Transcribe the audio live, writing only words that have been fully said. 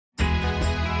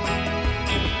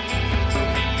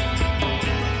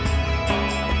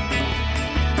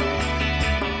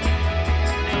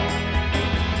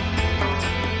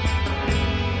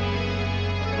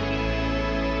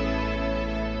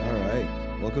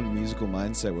welcome to Musical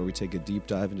Mindset, where we take a deep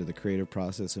dive into the creative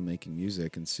process of making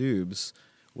music. And Subes,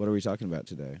 what are we talking about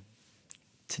today?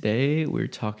 Today we're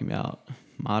talking about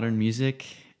modern music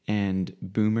and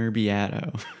Boomer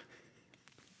Beato.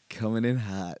 Coming in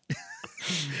hot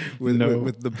No.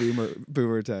 with the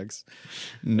boomer text.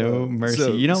 No mercy.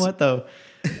 so- You know what though?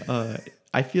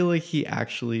 I feel like he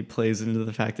actually plays into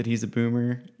the fact that he's a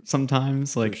boomer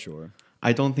sometimes. Like, For sure.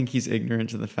 I don't think he's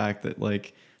ignorant to the fact that,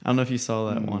 like, I don't know if you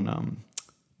saw that one.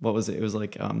 What was it? It was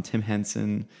like Tim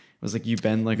Henson. It was like, you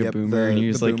bend like a boomer, and he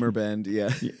was the like, boomer bend,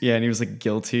 yeah. yeah, and he was like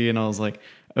guilty, and I was like,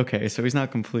 okay, so he's not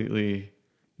completely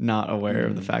not aware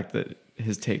of the fact that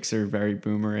his takes are very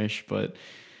boomerish, but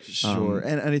Sure.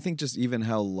 And I think just even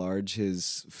how large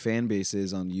his fan base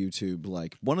is on YouTube,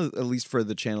 like one of, at least for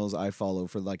the channels I follow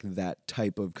for like that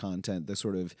type of content, the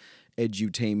sort of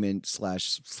edutainment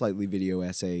 / slightly video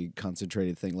essay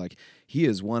concentrated thing, like he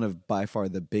is one of by far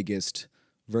the biggest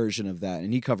version of that,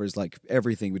 and he covers like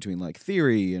everything between like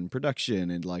theory and production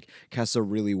and like casts a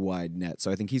really wide net. So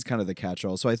I think he's kind of the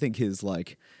catch-all. So I think his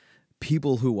like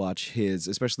people who watch his,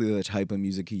 especially the type of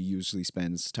music he usually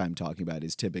spends time talking about,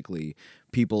 is typically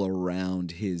people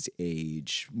around his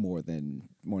age more than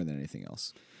anything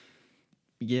else.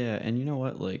 yeah, and you know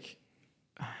what? Like,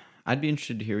 I'd be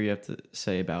interested to hear what you have to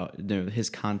say about, you know, his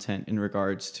content in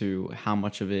regards to how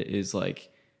much of it is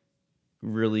like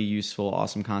really useful,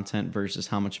 awesome content versus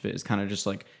how much of it is kind of just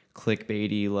like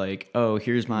clickbaity, like, oh,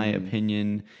 here's my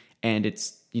opinion, and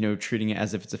it's, you know, treating it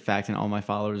as if it's a fact, and all my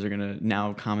followers are gonna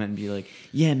now comment and be like,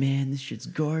 yeah, man, this shit's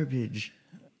garbage.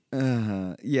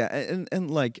 Yeah,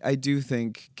 and like I do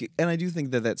think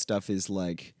that stuff is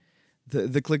like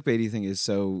the clickbaity thing is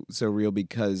so real,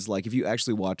 because like if you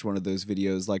actually watch one of those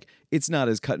videos, like it's not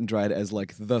as cut and dried as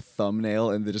like the thumbnail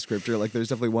and the descriptor. Like there's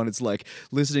definitely one, it's like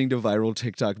listening to viral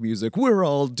TikTok music, we're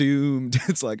all doomed.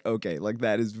 It's like, okay, like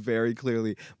that is very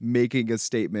clearly making a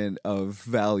statement of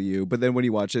value. But then when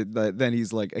you watch it, then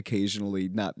he's like occasionally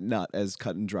not as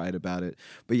cut and dried about it.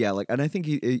 But yeah, like, and I think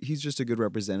he's just a good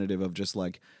representative of just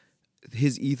like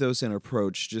his ethos and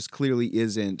approach just clearly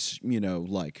isn't, you know,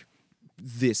 like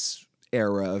this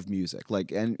era of music,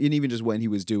 like, and even just when he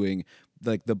was doing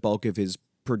like the bulk of his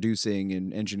producing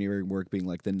and engineering work being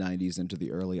like the 90s into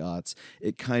the early aughts,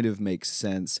 it kind of makes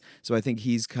sense. So I think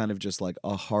he's kind of just like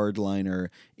a hardliner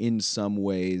in some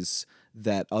ways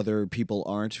that other people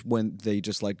aren't, when they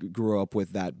just like grew up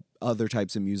with that other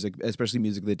types of music, especially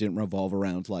music that didn't revolve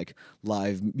around like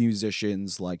live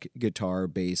musicians, like guitar,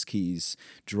 bass, keys,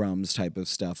 drums type of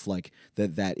stuff, like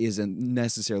that isn't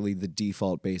necessarily the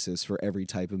default basis for every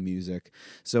type of music.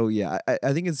 So yeah,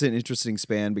 I think it's an interesting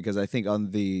span, because I think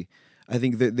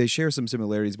that they share some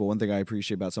similarities, but one thing I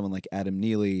appreciate about someone like Adam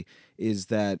Neely is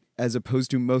that, as opposed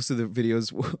to most of the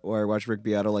videos where I watch Rick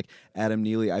Beato, like Adam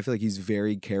Neely, I feel like he's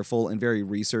very careful and very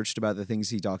researched about the things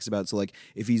he talks about. So like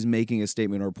if he's making a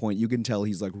statement or a point, you can tell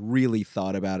he's like really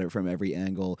thought about it from every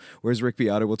angle. Whereas Rick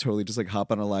Beato will totally just like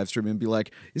hop on a live stream and be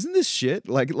like, isn't this shit?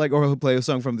 Like, or he'll play a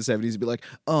song from the 70s and be like,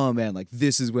 oh man, like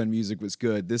this is when music was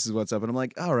good. This is what's up. And I'm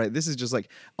like, all right, this is just like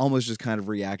almost just kind of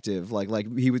reactive. Like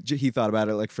he thought about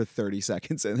it like for 30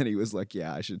 seconds, and then he was like,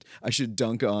 yeah, I should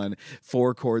dunk on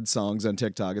 4 chord songs on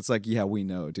TikTok. It's like, yeah, we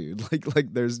know, dude.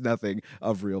 Like there's nothing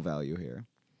of real value here.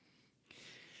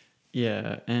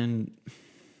 Yeah, and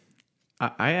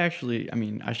I actually, I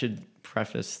mean, I should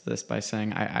preface this by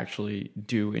saying I actually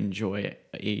do enjoy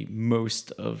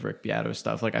most of Rick Beato's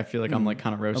stuff. Like, I feel like I'm like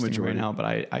kind of roasting him right now, but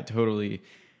I totally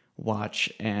watch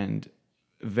and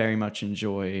very much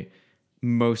enjoy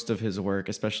most of his work,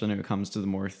 especially when it comes to the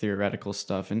more theoretical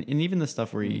stuff, and even the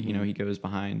stuff where he, you know, he goes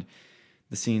behind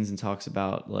the scenes and talks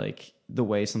about like the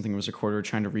way something was recorded, or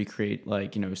trying to recreate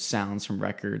like, you know, sounds from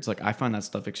records. Like, I find that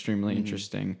stuff extremely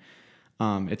interesting.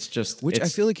 It's just, Which I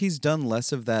feel like he's done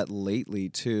less of that lately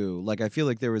too. Like I feel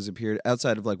like there was a period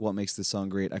outside of like what makes the song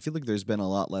great, I feel like there's been a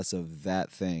lot less of that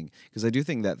thing, because I do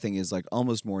think that thing is like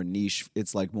almost more niche.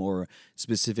 It's like more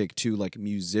specific to like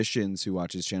musicians who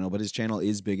watch his channel, but his channel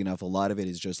is big enough. A lot of it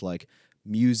is just like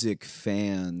music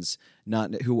fans,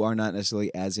 not who are not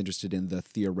necessarily as interested in the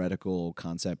theoretical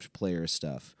concept player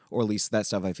stuff, or at least that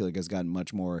stuff I feel like has gotten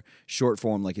much more short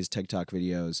form, like his TikTok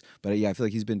videos. But yeah, I feel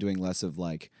like he's been doing less of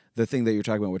like the thing that you're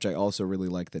talking about, which I also really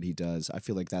like that he does. I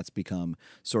feel like that's become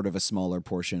sort of a smaller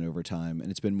portion over time, and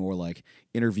it's been more like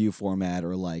interview format,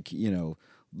 or like, you know,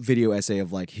 video essay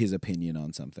of like his opinion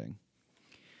on something.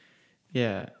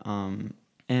 yeah.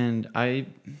 And I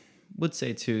would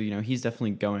say too, you know, he's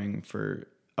definitely going for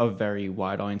a very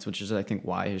wide audience, which is I think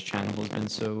why his channel has been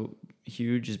so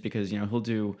huge, is because, you know, he'll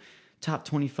do top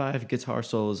 25 guitar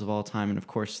solos of all time, and of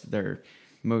course they're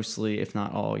mostly, if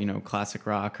not all, classic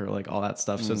rock or like all that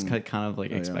stuff. So it's kind of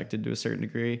like expected to a certain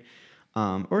degree.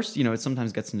 Or it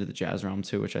sometimes gets into the jazz realm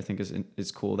too, which I think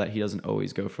is cool that he doesn't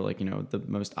always go for like the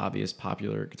most obvious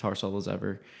popular guitar solos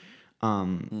ever.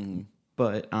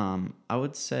 But I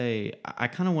would say I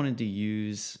kind of wanted to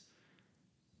use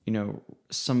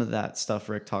some of that stuff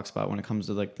Rick talks about when it comes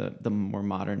to like the more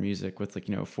modern music with like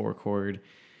 4-chord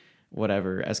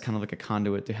whatever as kind of like a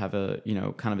conduit to have a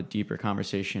kind of a deeper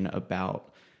conversation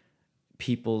about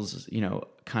people's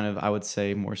kind of, I would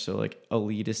say, more so like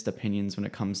elitist opinions when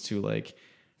it comes to like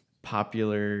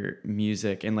popular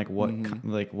music and like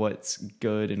like what's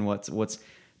good and what's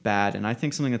bad. And I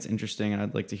think something that's interesting, and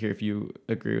I'd like to hear if you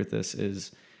agree with this,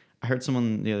 is I heard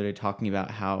someone the other day talking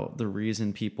about how the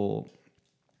reason people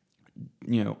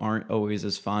aren't always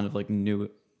as fond of like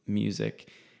new music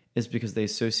is because they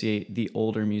associate the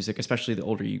older music, especially the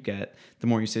older you get, the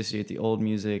more you associate the old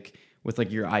music with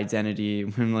like your identity.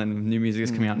 When new music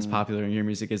is coming out and it's popular and your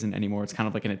music isn't anymore, it's kind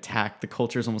of like an attack. The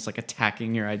culture is almost like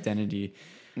attacking your identity.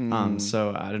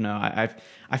 So I don't know.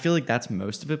 I feel like that's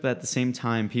most of it, but at the same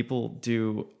time, people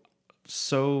do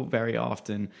so very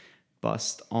often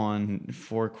bust on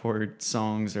 4-chord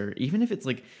songs, or even if it's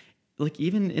like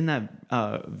even in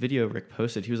that video Rick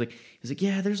posted, he was like,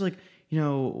 yeah, there's like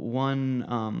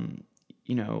one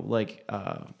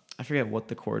I forget what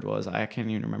the chord was. I can't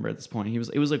even remember at this point.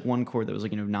 It was like one chord that was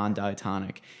like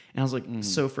non-diatonic, and I was like,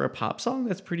 so for a pop song,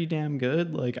 that's pretty damn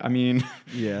good. Like, I mean,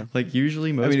 yeah, like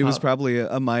usually most. It was probably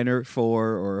a minor 4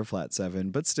 or a flat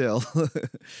 7, but still.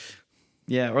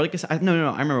 Yeah, or like no,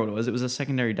 I remember what it was. It was a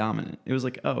secondary dominant. It was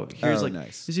like,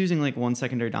 nice. He was using like one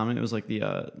secondary dominant. It was like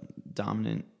the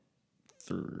dominant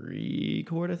 3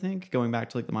 chord, I think, going back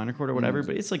to like the minor chord or whatever.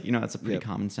 But it's like that's a pretty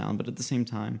common sound. But at the same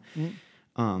time,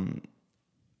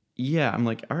 yeah, I'm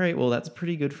like, all right, well, that's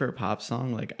pretty good for a pop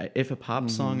song. Like, if a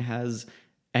pop song has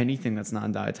anything that's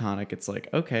non-diatonic, it's like,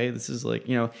 okay, this is like,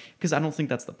 because I don't think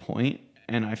that's the point.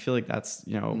 And I feel like that's,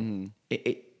 and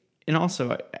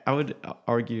also I would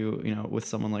argue, with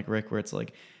someone like Rick, where it's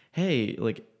like, hey,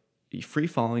 like Free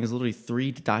Falling is literally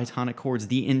 3 diatonic chords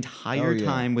the entire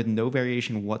time with no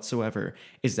variation whatsoever.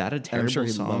 Is that a terrible song? I'm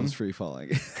sure he loves Free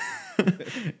Falling.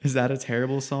 Is that a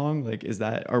terrible song? Like,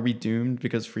 are we doomed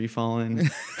because Free Falling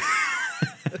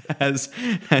has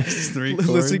 3 chords?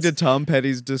 Listening to Tom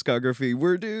Petty's discography,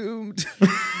 we're doomed.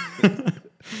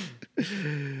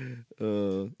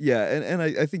 Yeah, and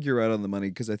I think you're right on the money,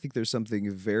 because I think there's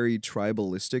something very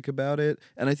tribalistic about it,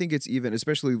 and I think it's even,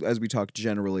 especially as we talk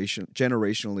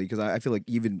generationally, because I feel like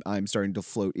even I'm starting to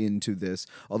float into this,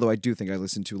 although I do think I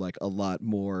listen to like a lot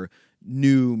more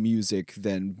new music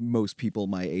than most people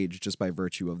my age, just by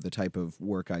virtue of the type of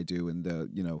work I do and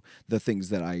the things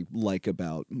that I like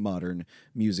about modern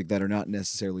music that are not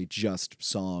necessarily just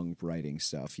songwriting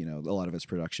stuff. A lot of it's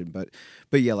production, but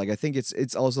yeah, like I think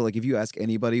it's also like if you ask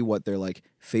anybody what their like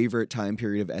favorite time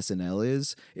period of SNL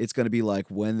is, it's going to be like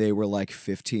when they were like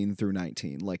 15 through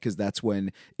 19, like, because that's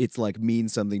when it's like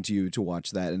means something to you to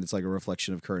watch that, and it's like a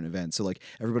reflection of current events. So like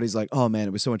everybody's like, oh man,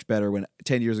 it was so much better when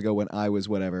 10 years ago when I was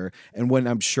whatever. And when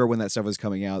I'm sure when that stuff was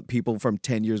coming out, people from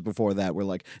 10 years before that were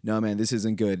like, no, man, this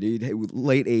isn't good.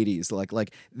 Late 80s.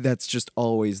 Like that's just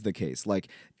always the case. Like,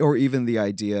 or even the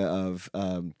idea of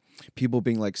people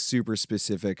being like super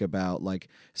specific about like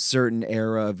certain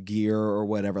era of gear or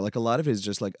whatever. Like a lot of it is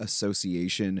just like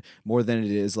association more than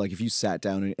it is like if you sat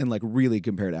down and like really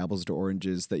compared apples to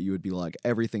oranges, that you would be like,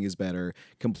 everything is better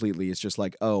completely. It's just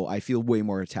like, oh, I feel way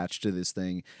more attached to this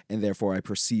thing, and therefore I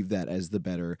perceive that as the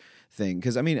better thing.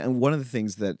 Because I mean, and one of the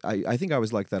things that I think I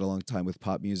was like that a long time with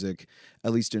pop music,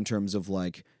 at least in terms of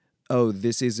like, oh,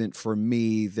 this isn't for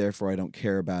me, therefore I don't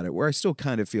care about it. Where I still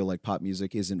kind of feel like pop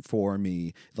music isn't for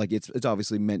me. Like it's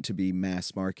obviously meant to be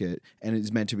mass market, and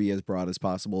it's meant to be as broad as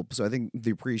possible. So I think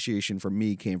the appreciation for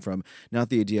me came from not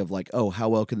the idea of like, oh, how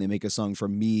well can they make a song for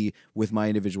me with my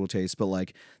individual taste, but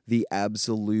like the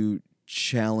absolute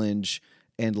challenge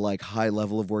and like high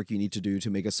level of work you need to do to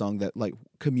make a song that like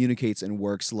communicates and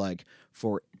works like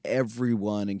for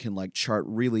everyone and can like chart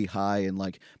really high and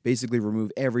like basically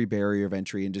remove every barrier of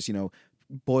entry and just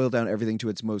boil down everything to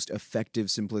its most effective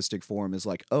simplistic form. Is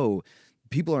like, oh,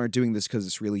 people aren't doing this because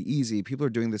it's really easy. People are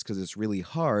doing this because it's really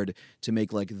hard to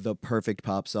make like the perfect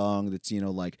pop song that's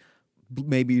like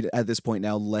maybe at this point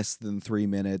now less than 3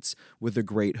 minutes with a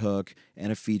great hook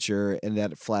and a feature, and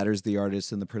that flatters the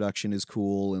artist and the production is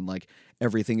cool, and like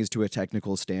everything is to a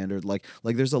technical standard. Like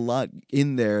there's a lot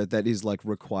in there that is like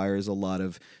requires a lot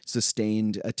of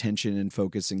sustained attention and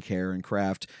focus and care and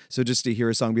craft. So just to hear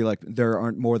a song be like, there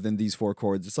aren't more than these 4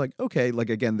 chords, it's like, okay, like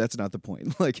again, that's not the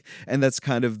point. Like, and that's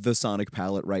kind of the sonic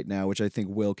palette right now, which I think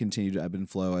will continue to ebb and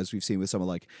flow, as we've seen with some of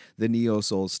like the neo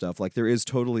soul stuff. Like there is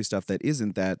totally stuff that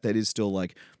isn't that is still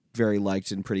like very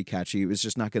liked and pretty catchy. It's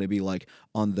just not going to be like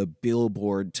on the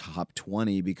Billboard top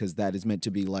 20, because that is meant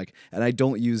to be like, and I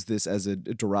don't use this as a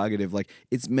derogative, like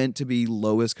it's meant to be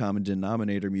lowest common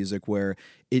denominator music, where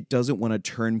it doesn't want to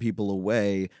turn people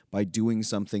away by doing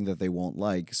something that they won't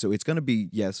like. So it's going to be,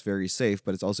 yes, very safe,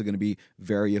 but it's also going to be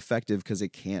very effective, because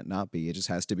it can't not be. It just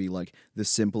has to be like the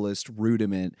simplest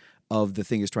rudiment of the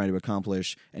thing it's trying to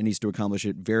accomplish, and needs to accomplish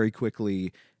it very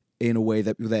quickly in a way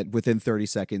that within 30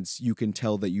 seconds you can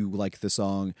tell that you like the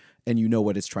song and you know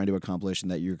what it's trying to accomplish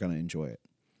and that you're going to enjoy it.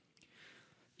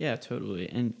 Yeah, totally.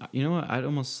 And you know what? I'd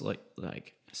almost like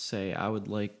say I would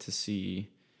like to see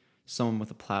someone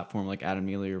with a platform like Adam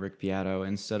Neely or Rick Beato,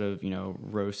 instead of,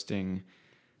 roasting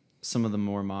some of the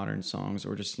more modern songs,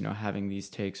 or just, having these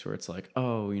takes where it's like,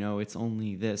 oh, it's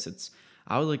only this.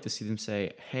 I would like to see them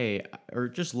say, hey, or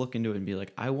just look into it and be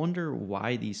like, I wonder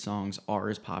why these songs are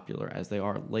as popular as they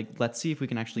are. Like, let's see if we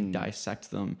can actually dissect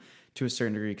them to a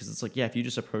certain degree. Because it's like, yeah, if you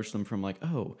just approach them from like,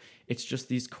 oh, it's just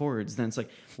these chords, then it's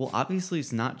like, well, obviously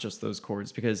it's not just those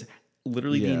chords, because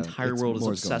literally the entire world is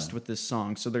obsessed with this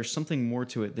song. So there's something more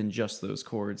to it than just those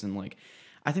chords. And like,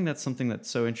 I think that's something that's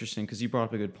so interesting, because you brought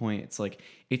up a good point. It's like,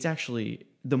 it's actually,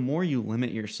 the more you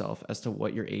limit yourself as to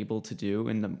what you're able to do,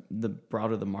 and the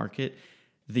broader the market,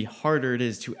 the harder it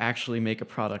is to actually make a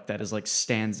product that is like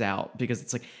stands out. Because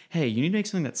it's like, hey, you need to make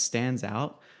something that stands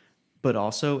out, but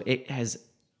also it has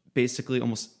basically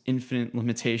almost infinite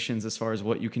limitations as far as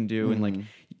what you can do. And like,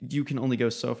 you can only go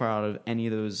so far out of any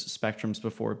of those spectrums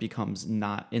before it becomes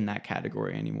not in that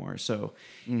category anymore. So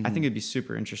I think it'd be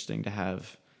super interesting to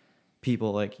have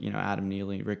people like, Adam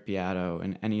Neely, Rick Beato,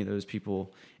 and any of those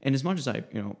people. And as much as I,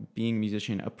 being a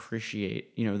musician,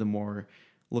 appreciate, the more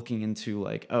looking into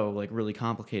like, oh, like really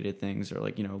complicated things, or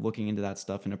like, looking into that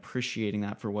stuff and appreciating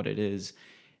that for what it is,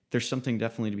 there's something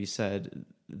definitely to be said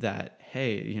that,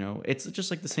 hey, it's just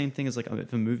like the same thing as like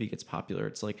if a movie gets popular,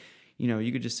 it's like,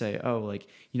 you could just say, oh, like,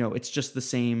 it's just the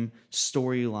same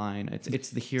storyline. It's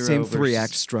the hero. Same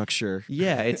 3-act structure.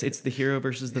 Yeah, it's the hero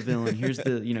versus the villain. Here's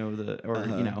the,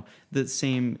 the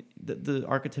same, the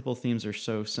archetypal themes are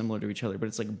so similar to each other, but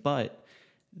it's like, but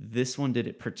this one did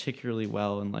it particularly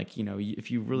well. And like,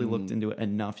 if you really looked into it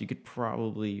enough, you could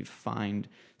probably find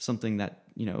something that,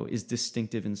 is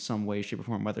distinctive in some way, shape, or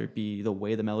form, whether it be the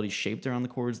way the melody's shaped around the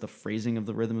chords, the phrasing of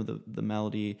the rhythm of the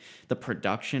melody, the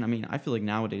production. I mean, I feel like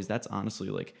nowadays that's honestly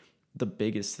like the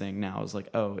biggest thing now, is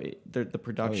like, the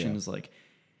production is like,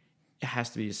 it has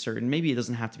to be a certain, maybe it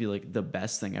doesn't have to be like the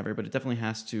best thing ever, but it definitely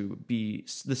has to be,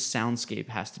 the soundscape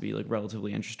has to be like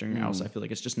relatively interesting, or else I feel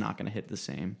like it's just not going to hit the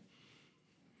same.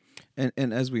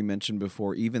 And as we mentioned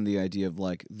before, even the idea of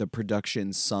like the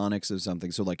production sonics of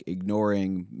something, so like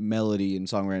ignoring melody and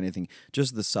song or anything,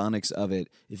 just the sonics of it,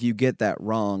 if you get that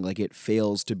wrong, like it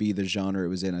fails to be the genre it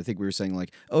was in. I think we were saying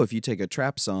like, oh, if you take a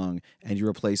trap song and you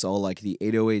replace all like the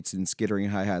 808s and skittering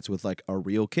hi-hats with like a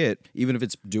real kit, even if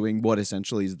it's doing what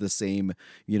essentially is the same,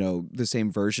 the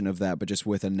same version of that, but just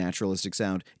with a naturalistic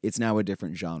sound, it's now a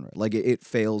different genre. Like it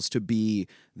fails to be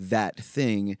that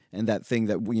thing, and that thing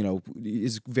that,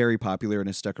 is very popular and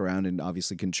has stuck around and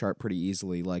obviously can chart pretty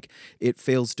easily. Like it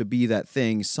fails to be that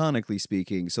thing sonically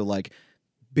speaking. So like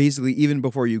basically, even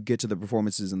before you get to the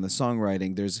performances and the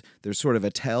songwriting, there's sort of a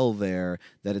tell there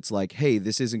that it's like, hey,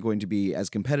 this isn't going to be as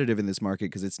competitive in this market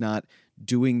because it's not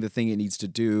doing the thing it needs to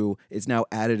do. It's now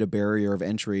added a barrier of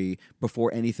entry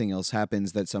before anything else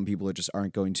happens, that some people just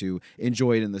aren't going to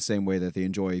enjoy it in the same way that they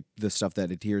enjoy the stuff that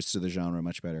adheres to the genre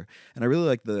much better. And I really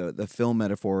like the film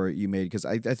metaphor you made, because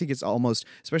I think it's almost,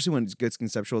 especially when it gets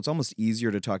conceptual, it's almost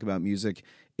easier to talk about music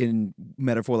in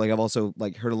metaphor. Like I've also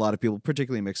like heard a lot of people,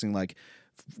 particularly mixing, like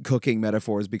cooking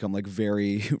metaphors become like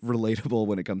very relatable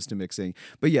when it comes to mixing.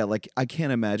 But yeah, like I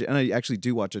can't imagine, and I actually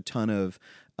do watch a ton of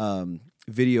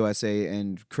video essay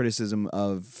and criticism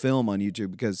of film on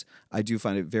YouTube, because I do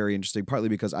find it very interesting, partly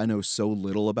because I know so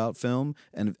little about film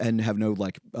and have no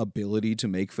like ability to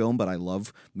make film, but I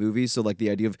love movies. So like the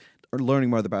idea of learning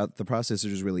more about the process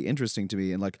is just really interesting to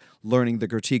me, and like learning the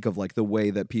critique of like the way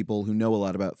that people who know a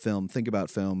lot about film think about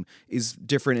film is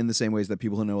different in the same ways that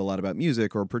people who know a lot about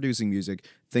music or producing music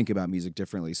think about music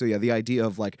differently. So yeah, the idea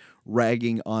of like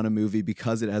ragging on a movie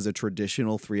because it has a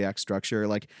traditional 3-act structure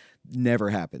like never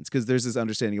happens, because there's this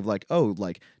understanding of like, oh,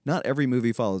 like not every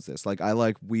movie follows this. Like I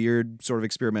like weird sort of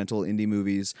experimental indie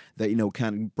movies that, you know,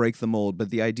 kind of break the mold, but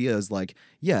the idea is like,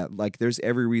 yeah, like there's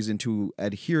every reason to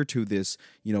adhere to this,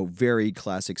 you know, very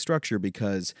classic structure,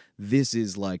 because this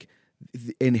is like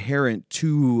inherent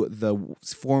to the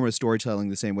form of storytelling,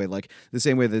 the same way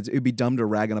that it'd be dumb to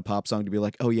rag on a pop song to be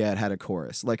like, oh yeah, it had a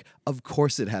chorus. Like, of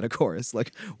course it had a chorus.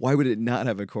 Like, why would it not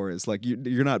have a chorus? Like,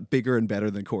 you're not bigger and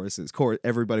better than choruses.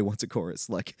 Everybody wants a chorus.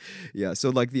 Like, yeah. So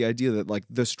like the idea that like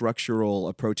the structural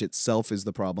approach itself is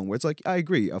the problem, where it's like, I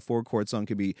agree, a 4-chord song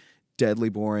could be deadly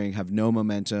boring, have no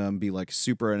momentum, be like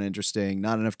super uninteresting,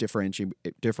 not enough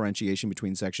differentiation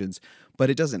between sections, but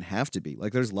it doesn't have to be.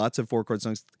 Like there's lots of 4-chord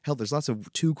songs. Hell, there's lots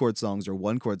of 2-chord songs or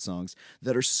 1-chord songs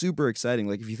that are super exciting.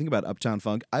 Like if you think about Uptown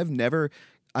Funk, I've never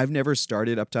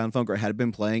started Uptown Funk or had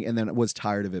been playing and then was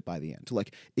tired of it by the end.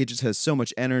 Like it just has so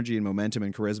much energy and momentum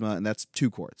and charisma, and that's 2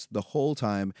 chords the whole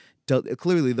time.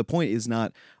 Clearly the point is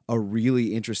not a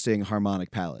really interesting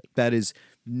harmonic palette. That is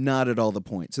not at all the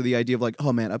point. So the idea of like,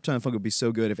 oh man, Uptown Funk would be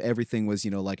so good if everything was,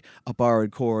 you know, like a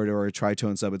borrowed chord or a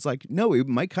tritone sub. It's like, no, it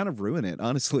might kind of ruin it,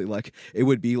 honestly. Like it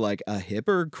would be like a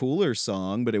hipper, cooler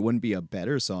song, but it wouldn't be a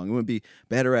better song. It wouldn't be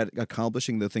better at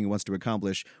accomplishing the thing it wants to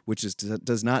accomplish, which is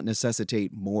does not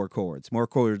necessitate more chords. More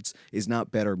chords is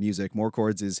not better music. More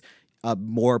chords is a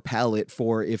more palette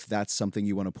for if that's something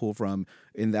you want to pull from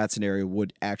in that scenario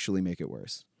would actually make it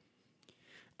worse.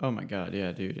 Oh my God.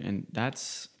 Yeah, dude. And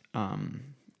that's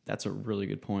a really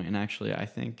good point. And actually, I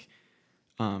think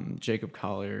Jacob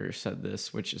Collier said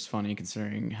this, which is funny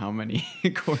considering how many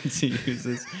chords he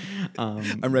uses.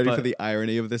 I'm ready for the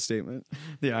irony of this statement.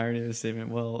 The irony of the statement.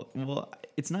 Well,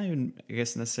 it's not even, I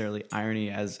guess, necessarily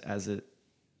irony as it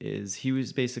is. He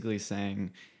was basically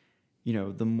saying, you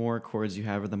know, the more chords you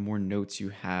have or the more notes you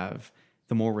have,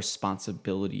 the more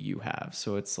responsibility you have.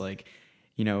 So it's like,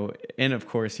 you know, and of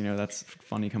course, you know, that's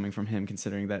funny coming from him,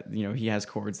 considering that, you know, he has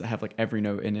chords that have like every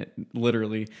note in it,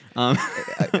 literally. I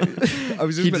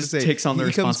was just about to say, takes on the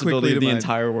responsibility of the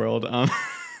entire world.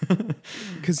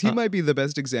 Because he might be the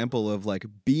best example of like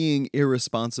being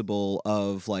irresponsible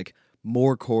of like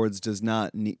more chords does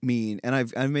not mean, and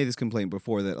I've made this complaint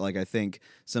before that like I think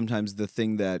sometimes the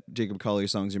thing that Jacob Collier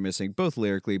songs are missing, both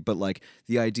lyrically, but like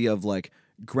the idea of like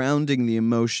grounding the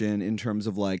emotion in terms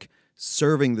of like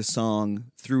serving the song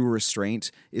through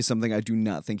restraint is something I do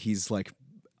not think he's like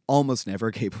almost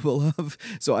never capable of.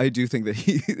 So I do think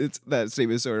that that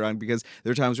statement is so wrong, because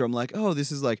there are times where I'm like, oh,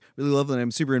 this is like really lovely and I'm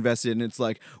super invested, and it's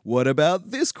like, what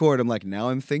about this chord? I'm like, now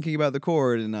I'm thinking about the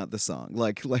chord and not the song.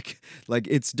 Like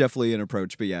it's definitely an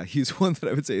approach, but yeah, he's one that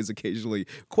I would say is occasionally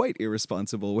quite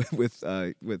irresponsible with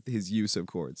his use of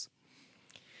chords.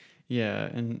 Yeah,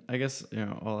 and I guess, you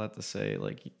know, all that to say,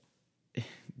 like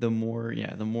the more,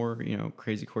 you know,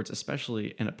 crazy chords,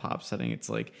 especially in a pop setting, it's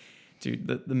like, dude,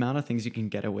 the amount of things you can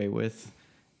get away with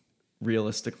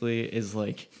realistically is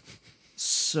like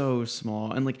so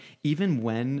small. And like even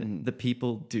when the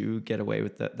people do get away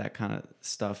with that kind of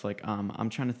stuff, like I'm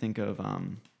trying to think of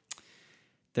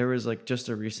there was like just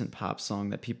a recent pop song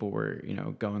that people were, you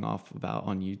know, going off about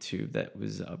on YouTube that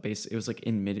was it was like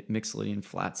in Mixolydian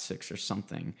flat 6 or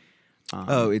something.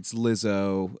 It's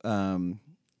Lizzo.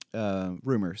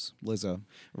 Rumors, Lizzo.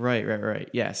 Right.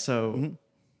 Yeah. So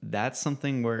that's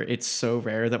something where it's so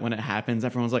rare that when it happens,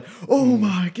 everyone's like, oh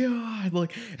my God,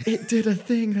 like it did a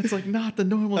thing that's like not the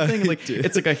normal thing. Like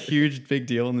it's like a huge big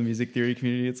deal in the music theory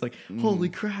community. It's like, holy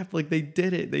crap, like they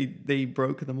did it. They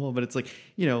broke the mold. But it's like,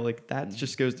 you know, like that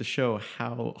just goes to show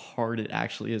how hard it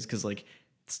actually is. Cause like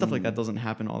stuff like that doesn't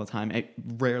happen all the time. It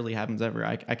rarely happens ever.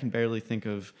 I can barely think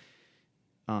of,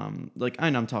 like,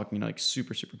 and I'm talking, you know, like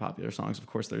super, super popular songs. Of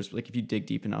course, there's like, if you dig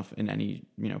deep enough in any,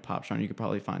 you know, pop genre, you could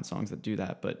probably find songs that do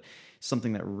that, but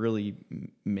something that really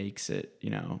makes it, you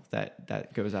know,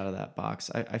 that goes out of that box.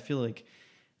 I feel like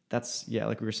that's, yeah,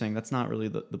 like we were saying, that's not really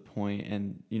the point.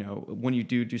 And, you know, when you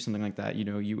do something like that, you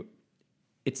know,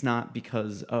 it's not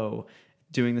because, oh,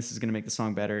 doing this is going to make the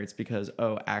song better. It's because,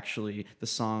 oh, actually the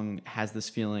song has this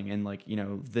feeling and like, you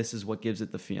know, this is what gives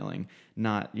it the feeling,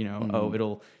 not, you know, oh,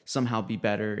 it'll somehow be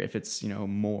better if it's, you know,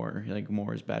 more, like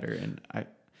more is better. And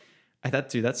I thought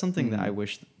too, that's something that I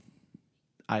wish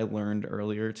I learned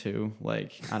earlier too.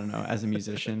 Like, I don't know, as a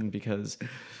musician, because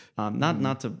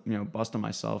not to, you know, bust on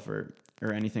myself or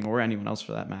anything, or anyone else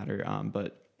for that matter.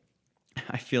 But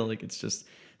I feel like it's just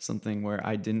something where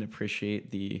I didn't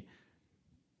appreciate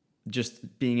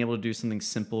just being able to do something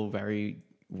simple very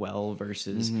well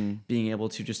versus being able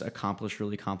to just accomplish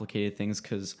really complicated things.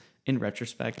 Because in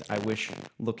retrospect, I wish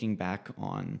looking back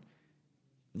on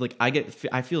like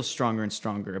I feel stronger and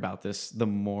stronger about this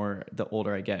the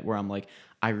older I get, where I'm like,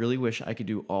 I really wish I could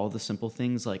do all the simple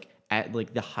things like at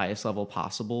like the highest level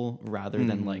possible, rather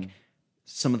than like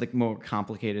some of the more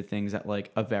complicated things at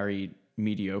like a very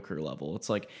mediocre level. It's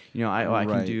like, I can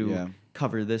Right. do Yeah.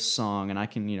 cover this song, and I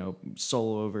can,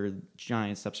 solo over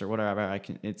Giant Steps or whatever.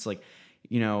 It's like,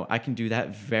 I can do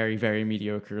that very, very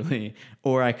mediocrely,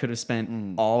 or I could have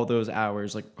spent all those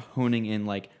hours like honing in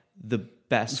like the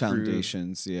best groove.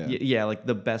 Foundations. Yeah. Yeah, like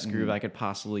the best groove I could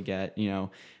possibly get,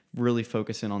 really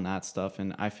focus in on that stuff.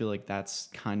 And I feel like that's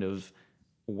kind of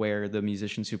where the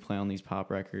musicians who play on these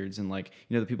pop records, and like,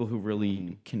 the people who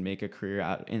really can make a career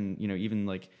out, and, even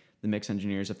like the mix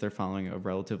engineers, if they're following a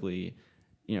relatively,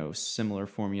 similar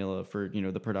formula for,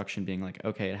 the production being like,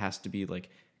 okay, it has to be like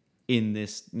in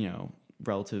this,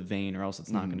 relative vein, or else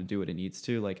it's not going to do what it needs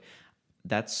to. Like,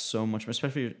 that's so much,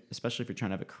 especially if you're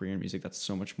trying to have a career in music, that's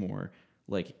so much more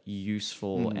like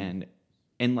useful. And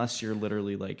unless you're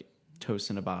literally like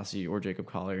Tosin Abasi or Jacob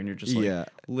Collier, and you're just like Yeah.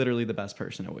 literally the best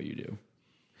person at what you do.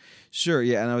 Sure,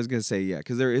 yeah, and I was gonna say yeah,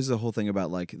 because there is a whole thing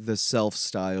about like the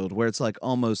self-styled, where it's like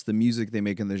almost the music they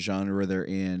make in the genre they're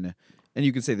in, and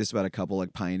you can say this about a couple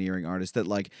like pioneering artists that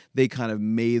like they kind of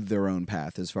made their own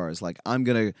path as far as like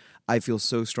I feel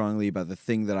so strongly about the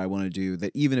thing that I want to do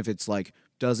that even if it's like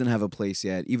doesn't have a place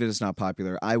yet, even if it's not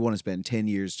popular, I want to spend 10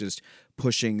 years just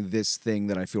pushing this thing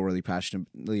that I feel really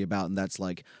passionately about, and that's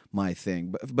like my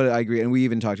thing. But I agree, and we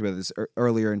even talked about this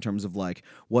earlier in terms of like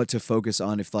what to focus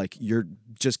on if like you're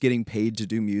just getting paid to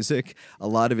do music. A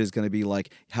lot of it is going to be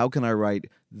like, how can I write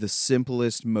the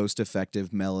simplest, most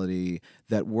effective melody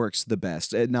that works the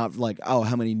best? And not like, oh,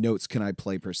 how many notes can I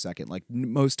play per second? Like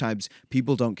most times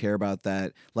people don't care about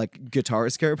that. Like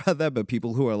guitarists care about that, but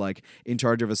people who are like in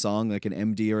charge of a song, like an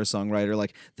MD or a songwriter,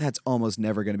 like that's almost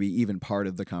never going to be even part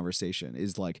of the conversation.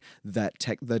 Is like that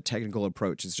the technical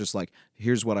approach is just like,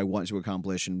 here's what I want to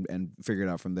accomplish, and figure it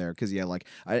out from there. Because yeah, like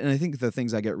I think the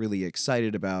things I get really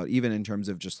excited about, even in terms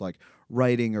of just like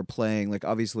writing or playing, like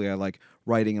obviously I like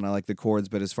writing and I like the chords,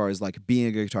 but as far as like being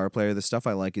a guitar player, the stuff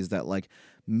I like is that like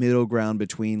middle ground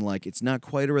between like it's not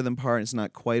quite a rhythm part, it's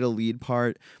not quite a lead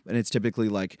part, and it's typically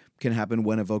like can happen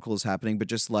when a vocal is happening, but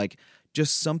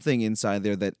just something inside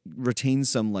there that retains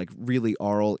some like really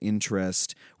aural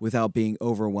interest without being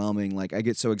overwhelming. Like I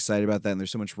get so excited about that, and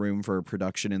there's so much room for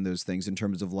production in those things in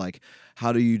terms of like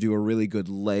how do you do a really good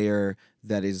layer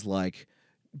that is like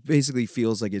basically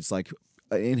feels like it's like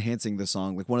enhancing the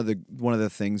song. Like one of the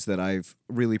things that I've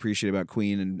really appreciated about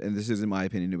Queen, and this isn't my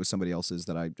opinion, it was somebody else's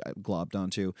that I globbed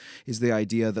onto, is the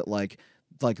idea that like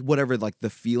whatever like the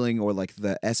feeling or like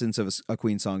the essence of a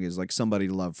Queen song is, like Somebody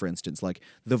to Love, for instance, like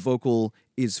the vocal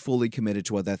is fully committed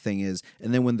to what that thing is,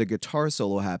 and then when the guitar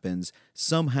solo happens,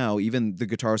 somehow even the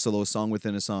guitar solo, song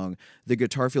within a song, the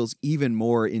guitar feels even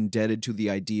more indebted to the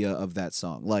idea of that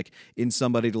song. Like in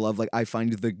Somebody to Love, like I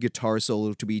find the guitar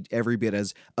solo to be every bit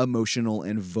as emotional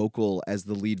and vocal as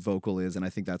the lead vocal is, and I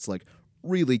think that's like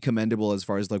really commendable as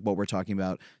far as like what we're talking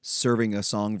about, serving a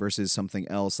song versus something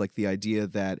else. Like the idea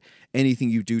that anything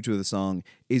you do to the song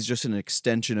is just an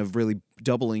extension of really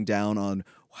doubling down on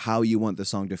how you want the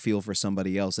song to feel for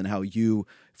somebody else, and how you,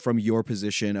 from your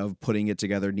position of putting it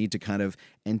together, need to kind of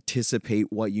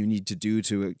anticipate what you need to do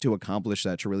to accomplish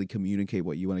that, to really communicate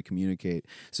what you want to communicate.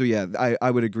 So yeah, I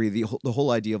would agree. The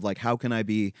whole idea of like, how can I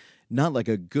be not like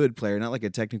a good player, not like a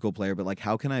technical player, but like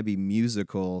how can I be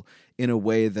musical in a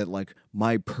way that like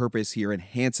my purpose here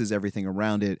enhances everything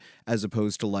around it, as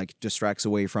opposed to like distracts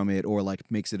away from it, or like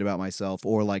makes it about myself,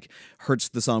 or like hurts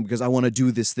the song because I want to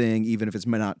do this thing even if it's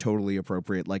not totally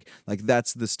appropriate. Like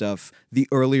that's the stuff. The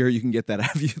earlier you can get that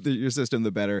out of your system,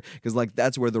 the better, because like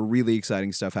that's where the really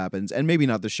exciting stuff happens, and maybe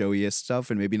not the showiest stuff,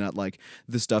 and maybe not like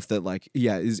the stuff that like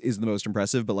is the most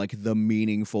impressive, but like the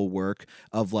meaningful work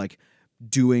of like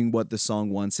doing what the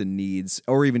song wants and needs,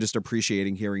 or even just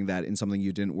appreciating hearing that in something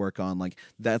you didn't work on. Like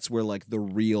that's where like the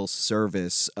real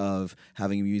service of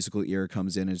having a musical ear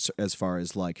comes in, as far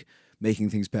as like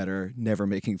making things better, never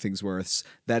making things worse.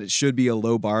 That it should be a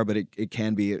low bar, but it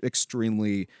can be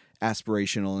extremely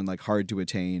aspirational and like hard to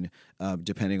attain,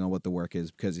 depending on what the work is,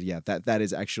 because yeah, that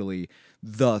is actually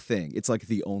the thing. It's like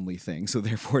the only thing, so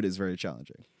therefore it is very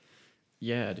challenging.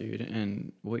 Yeah, dude.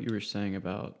 And what you were saying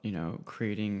about,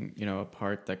 creating, a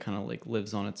part that kind of like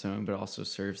lives on its own, but also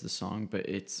serves the song, but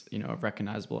it's, a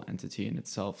recognizable entity in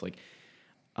itself. Like,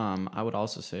 I would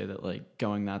also say that like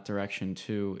going that direction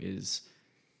too is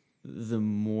the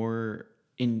more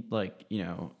in like,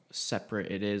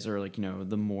 separate it is, or like,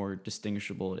 the more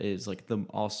distinguishable it is, like the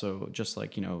also just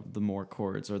like, the more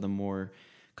chords or the more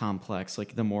complex,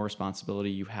 like the more responsibility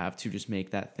you have to just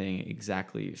make that thing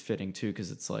exactly fitting too.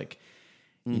 Cause it's like,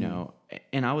 you know,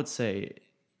 and I would say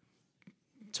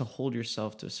to hold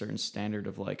yourself to a certain standard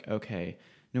of like, okay,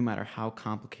 no matter how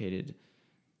complicated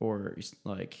or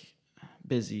like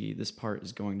busy this part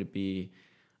is going to be,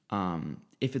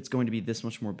 if it's going to be this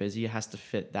much more busy, it has to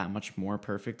fit that much more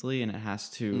perfectly, and it has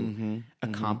to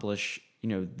accomplish, you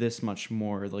know, this much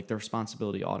more. Like the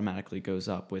responsibility automatically goes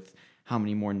up with how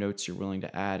many more notes you're willing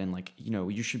to add, and like, you know,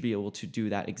 you should be able to do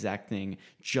that exact thing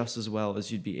just as well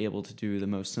as you'd be able to do the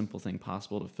most simple thing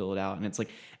possible to fill it out. And it's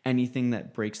like anything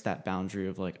that breaks that boundary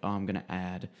of like, oh, I'm gonna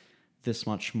add this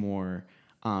much more,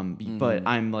 but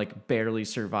I'm like barely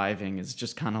surviving is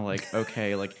just kind of like,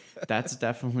 okay, like that's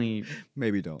definitely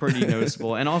Maybe don't. pretty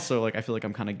noticeable. And also like, I feel like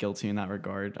I'm kind of guilty in that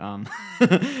regard.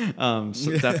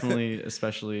 So definitely,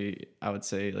 especially I would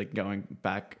say like going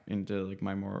back into like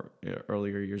my more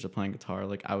earlier years of playing guitar,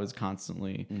 like I was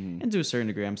constantly, and to a certain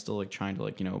degree, I'm still like trying to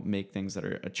like, you know, make things that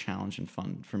are a challenge and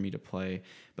fun for me to play.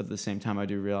 But at the same time, I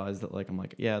do realize that like, I'm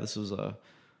like, yeah, this was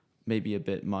maybe a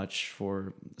bit much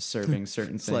for serving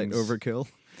certain Slight things. overkill.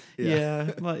 Yeah,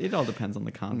 well, it all depends on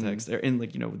the context and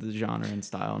like, you know, the genre and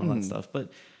style and all that stuff.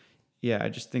 But yeah, I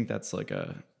just think that's like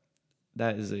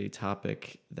that is a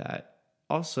topic that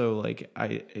also like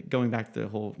going back to the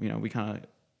whole, you know, we kind of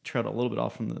tread a little bit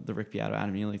off from the Rick Beato,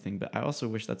 Adam Neely thing, but I also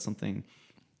wish that's something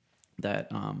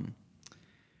that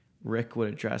Rick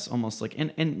would address almost like,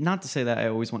 and not to say that I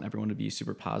always want everyone to be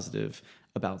super positive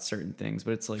about certain things,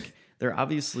 but it's like there are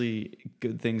obviously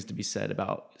good things to be said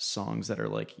about songs that are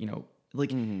like, you know,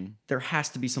 like there has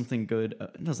to be something good.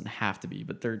 It doesn't have to be,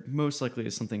 but there most likely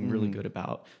is something really good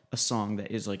about a song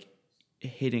that is like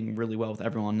hitting really well with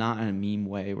everyone, not in a meme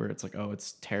way where it's like, oh,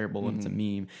 it's terrible and it's a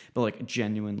meme, but like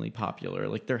genuinely popular.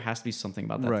 Like there has to be something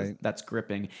about that Right. that's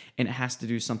gripping, and it has to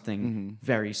do something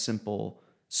very simple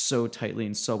so tightly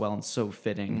and so well and so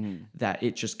fitting that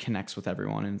it just connects with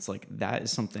everyone. And it's like that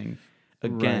is something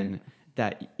again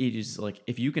that it is like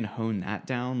if you can hone that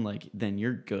down, like then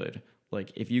you're good.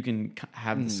 Like if you can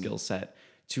have the skill set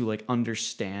to like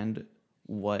understand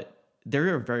what,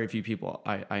 there are very few people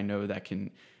I know that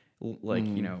can like,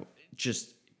 you know,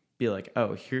 just be like,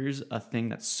 oh, here's a thing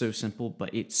that's so simple,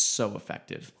 but it's so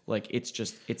effective. Like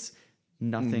it's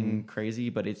nothing crazy,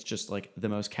 but it's just like the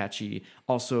most catchy,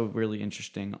 also really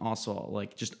interesting, also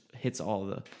like just hits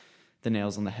all the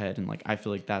nails on the head. And like I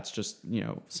feel like that's just, you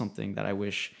know, something that I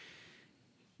wish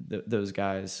those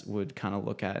guys would kind of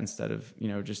look at instead of, you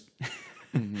know, just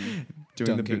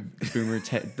doing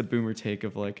the boomer take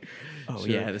of like, oh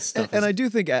yeah, this stuff. And I do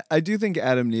think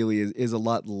Adam Neely is a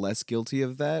lot less guilty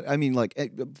of that. I mean, like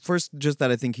first, just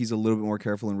that I think he's a little bit more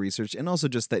careful in research, and also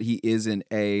just that he is in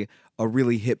a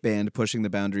really hit band pushing the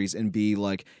boundaries, and B,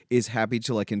 like is happy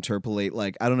to like interpolate.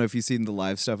 Like I don't know if you've seen the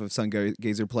live stuff of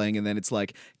Sungazer playing, and then it's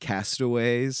like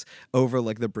Castaways over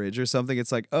like the bridge or something.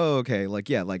 It's like, oh okay, like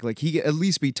yeah, like he at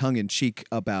least be tongue in cheek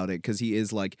about it because he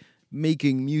is like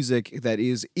making music that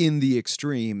is in the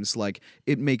extremes. Like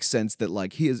it makes sense that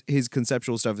like his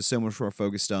conceptual stuff is so much more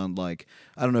focused on like,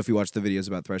 I don't know if you watch the videos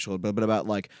about Threshold, but about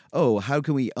like, oh, how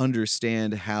can we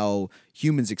understand how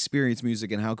humans experience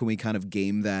music, and how can we kind of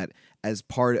game that as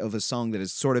part of a song that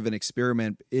is sort of an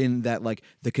experiment in that like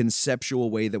the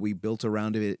conceptual way that we built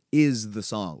around it is the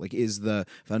song, like is the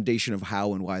foundation of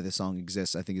how and why the song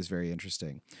exists. I think is very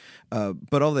interesting.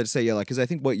 But all that to say, yeah, like, because I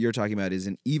think what you're talking about is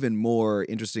an even more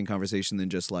interesting conversation than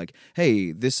just like,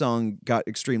 hey, this song got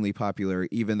extremely popular,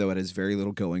 even though it has very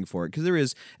little going for it. Because there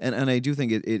is, and I do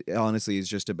think it honestly is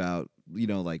just about, you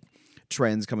know, like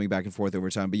trends coming back and forth over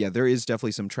time. But yeah, there is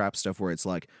definitely some trap stuff where it's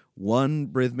like one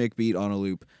rhythmic beat on a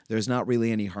loop. There's not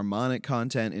really any harmonic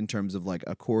content in terms of like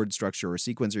a chord structure or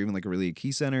sequence or even like a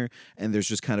key center. And there's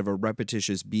just kind of a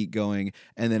repetitious beat going.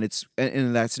 And then it's, and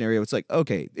in that scenario, it's like,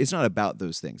 okay, it's not about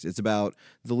those things. It's about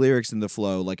the lyrics and the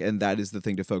flow. Like, and that is the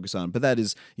thing to focus on. But that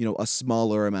is, you know, a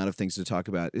smaller amount of things to talk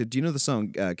about. Do you know the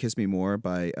song Kiss Me More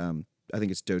by, I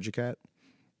think it's Doja Cat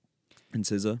and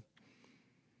SZA?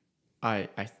 I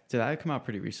did that come out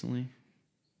pretty recently?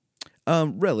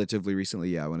 Relatively recently,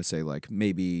 yeah. I want to say like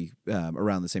maybe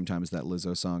around the same time as that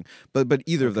Lizzo song. But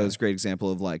either of those, great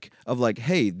example of like,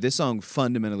 hey, this song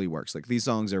fundamentally works. Like these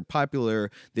songs are popular.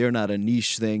 They're not a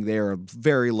niche thing. They are a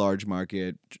very large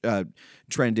market,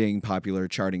 trending, popular,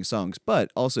 charting songs.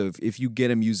 But also, if you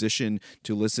get a musician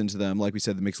to listen to them, like we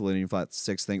said, the Mixolydian Flat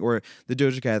 6 thing, or the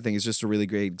Doja Cat thing is just a really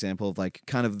great example of like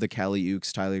kind of the Kali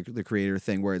Uchis, Tyler the Creator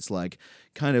thing, where it's like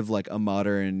kind of like a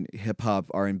modern hip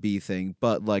hop R&B thing,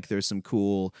 but like there's some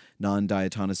cool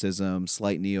non-diatonicism,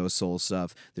 slight neo soul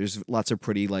stuff. There's lots of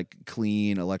pretty like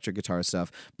clean electric guitar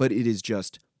stuff, but it is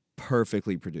just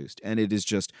perfectly produced, and it is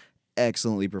just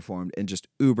excellently performed and just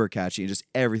uber catchy, and just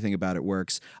everything about it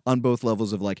works on both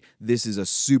levels of like, this is a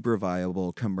super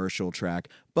viable commercial track,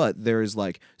 but there is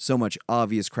like so much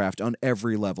obvious craft on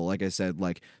every level. Like I said,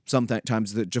 like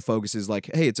sometimes the focus is like,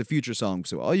 hey, it's a Future song,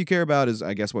 so all you care about is,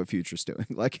 I guess, what Future's doing.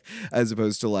 Like, as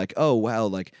opposed to like, oh wow,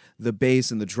 like the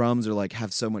bass and the drums are like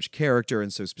have so much character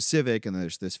and so specific, and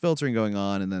there's this filtering going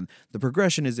on, and then the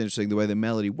progression is interesting, the way the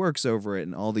melody works over it,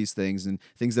 and all these things, and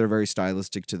things that are very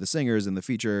stylistic to the singers. And the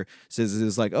feature says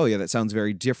is like, oh yeah, that sounds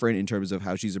very different in terms of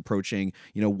how she's approaching,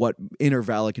 what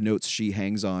intervallic notes she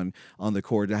hangs on the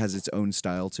chord. That has its own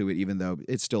style to it, even though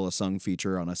it's still a sung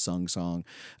feature on a sung song.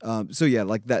 So yeah,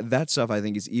 like that stuff I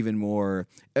think is even more,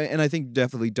 and I think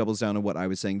definitely doubles down on what I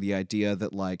was saying, the idea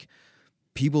that like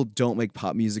people don't make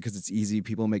pop music because it's easy.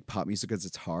 People make pop music because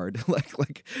it's hard.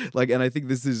 And I think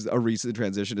this is a recent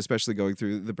transition, especially going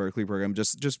through the Berklee program.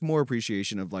 Just more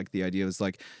appreciation of like the idea is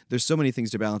like there's so many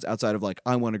things to balance outside of like,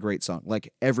 I want a great song.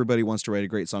 Like everybody wants to write a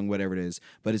great song, whatever it is,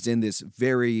 but it's in this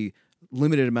very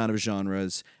limited amount of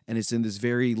genres, and it's in this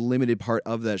very limited part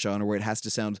of that genre where it has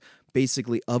to sound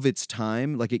basically of its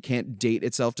time. Like it can't date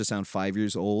itself to sound 5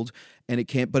 years old, and it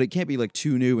can't be like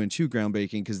too new and too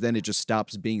groundbreaking, because then it just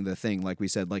stops being the thing. Like we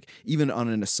said, like even on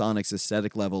a Sonics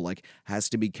aesthetic level, like has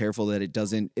to be careful that it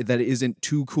isn't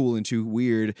too cool and too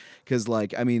weird, because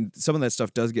like, I mean, some of that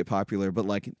stuff does get popular, but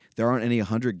like there aren't any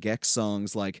 100 Gex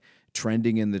songs like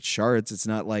trending in the charts. It's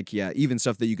not like, yeah, even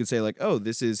stuff that you could say like, oh,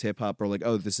 this is hip hop, or like,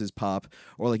 oh, this is pop,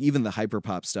 or like even the hyper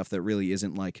pop stuff that really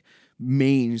isn't like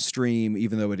mainstream,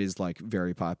 even though it is like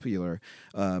very popular.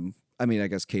 I mean, I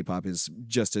guess K-pop is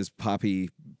just as poppy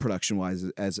production wise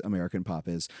as American pop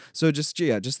is. So just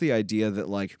the idea that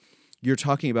like you're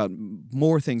talking about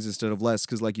more things instead of less,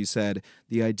 because like you said,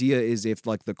 the idea is if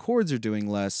like the chords are doing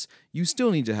less, you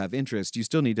still need to have interest, you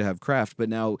still need to have craft, but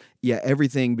now, yeah,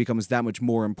 everything becomes that much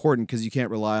more important, because you can't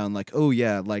rely on like, oh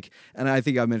yeah, like, and I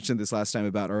think I mentioned this last time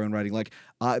about our own writing, like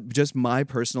just my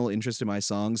personal interest in my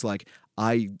songs, like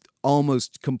I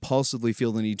almost compulsively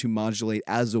feel the need to modulate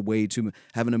as a way to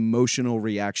have an emotional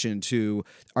reaction to,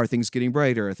 are things getting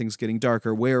brighter, are things getting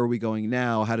darker, where are we going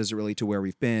now, how does it relate to where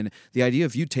we've been. The idea,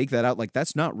 if you take that out, like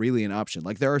that's not really an option.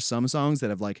 Like there are some songs that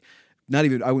have like, not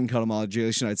even, I wouldn't call it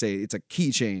modulation, I'd say it's a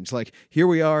key change. Like here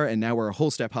we are and now we're a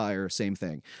whole step higher, same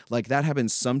thing. Like that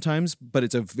happens sometimes, but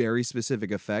it's a very specific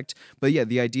effect. But yeah,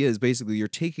 the idea is basically you're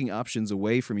taking options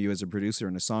away from you as a producer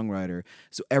and a songwriter.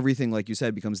 So everything, like you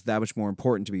said, becomes that much more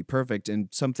important to be perfect, and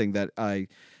something that I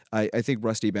think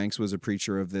Rusty Banks was a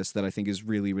preacher of this that I think is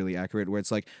really, really accurate, where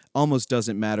it's like almost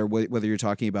doesn't matter whether you're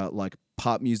talking about like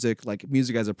pop music, like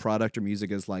music as a product, or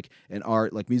music as like an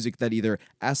art, like music that either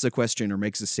asks a question or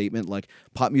makes a statement. Like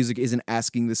pop music isn't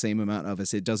asking the same amount of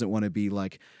us. It doesn't want to be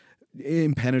like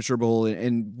impenetrable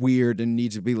and weird and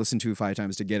need to be listened to 5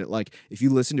 times to get it. Like if you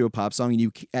listen to a pop song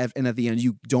and at the end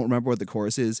you don't remember what the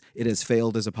chorus is, it has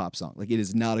failed as a pop song. Like it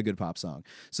is not a good pop song.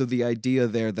 So the idea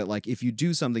there that like if you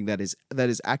do something that is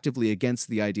actively against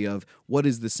the idea of what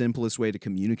is the simplest way to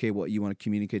communicate what you want to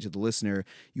communicate to the listener,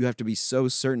 you have to be so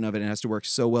certain of it, and it has to work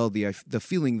so well. The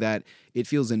feeling that it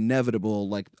feels inevitable,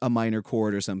 like a minor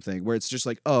chord or something, where it's just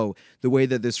like, oh, the way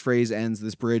that this phrase ends,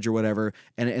 this bridge or whatever,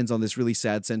 and it ends on this really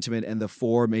sad sentiment, and the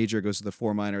 4 major goes to the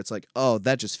 4 minor. It's like, oh,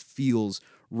 that just feels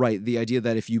right. The idea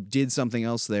that if you did something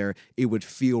else there, it would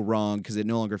feel wrong, because it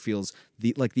no longer feels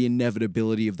the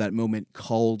inevitability of that moment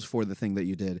called for the thing that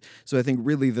you did. So I think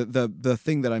really the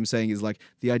thing that I'm saying is like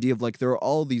the idea of like there are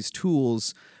all these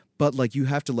tools, but like you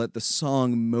have to let the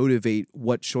song motivate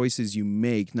what choices you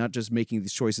make, not just making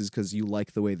these choices because you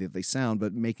like the way that they sound,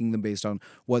 but making them based on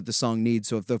what the song needs.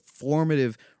 So if the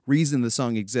formative reason the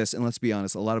song exists, and let's be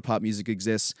honest, a lot of pop music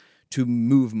exists to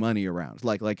move money around.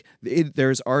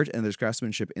 There's art and there's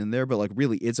craftsmanship in there, but like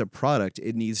really it's a product.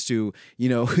 It needs to,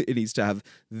 it needs to have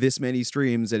this many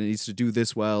streams, and it needs to do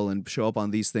this well and show up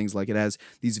on these things. Like it has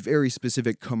these very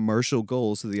specific commercial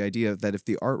goals. So the idea that if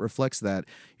the art reflects that,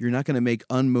 you're not going to make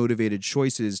unmotivated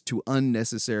choices to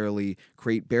unnecessarily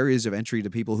create barriers of entry to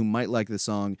people who might like the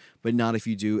song, but not if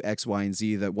you do X, Y, and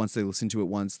Z, that once they listen to it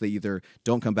once, they either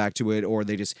don't come back to it, or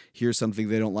they just hear something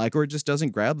they don't like, or it just doesn't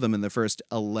grab them in the first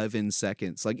 11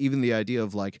 seconds. Like even the idea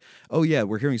of like, oh yeah,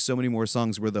 we're hearing so many more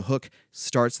songs where the hook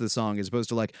starts the song, as opposed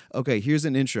to like, okay, here's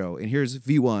an intro, and here's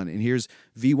V1, and here's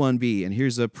V1B, and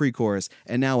here's a pre-chorus,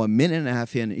 and now a minute and a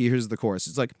half in, here's the chorus.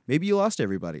 It's like maybe you lost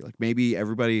everybody. Like maybe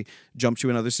everybody jumped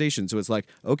to another station. So it's like,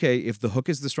 okay, if the hook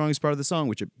is the strongest part of the song,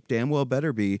 which it damn well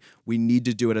better be, we need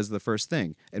to do it as the first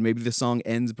thing. And maybe the song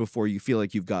ends before you feel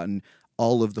like you've gotten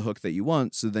all of the hook that you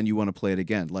want, so then you want to play it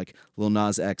again. Like Lil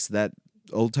Nas X, that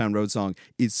Old Town Road song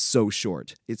is so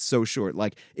short. It's so short.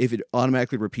 Like if it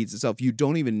automatically repeats itself, you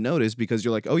don't even notice because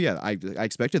you're like, oh yeah, I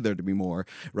expected there to be more,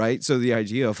 right? So the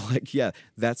idea of like, yeah,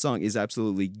 that song is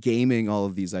absolutely gaming all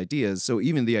of these ideas. So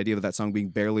even the idea of that song being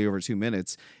barely over 2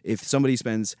 minutes, if somebody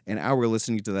spends an hour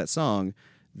listening to that song,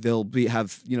 they'll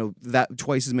have that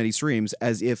twice as many streams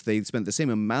as if they spent the same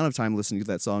amount of time listening to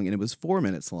that song and it was 4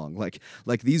 minutes long. Like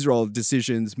these are all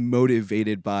decisions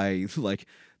motivated by like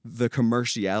the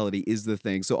commerciality is the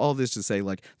thing. So all this to say,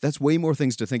 like, that's way more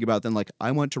things to think about than like,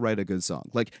 I want to write a good song.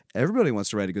 Like everybody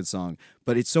wants to write a good song,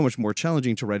 but it's so much more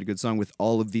challenging to write a good song with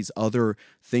all of these other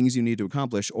things you need to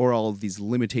accomplish, or all of these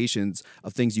limitations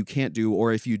of things you can't do,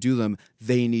 or if you do them,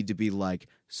 they need to be like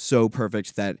so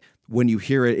perfect that when you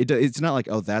hear it, it's not like,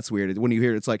 oh, that's weird. When you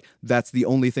hear it, it's like, that's the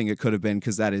only thing it could have been,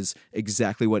 because that is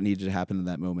exactly what needed to happen in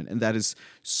that moment. And that is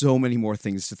so many more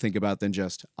things to think about than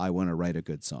just, I want to write a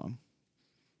good song.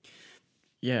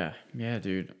 Yeah,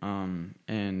 dude.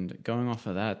 And going off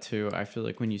of that too, I feel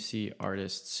like when you see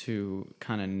artists who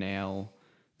kind of nail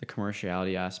the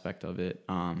commerciality aspect of it,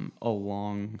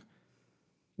 along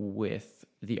with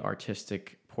the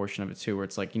artistic portion of it too, where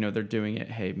it's like, they're doing it,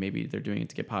 hey, maybe they're doing it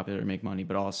to get popular or make money,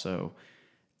 but also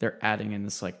they're adding in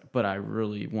this like, but I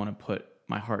really want to put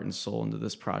my heart and soul into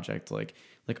this project. Like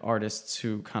artists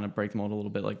who kind of break the mold a little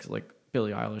bit, like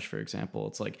Billie Eilish, for example.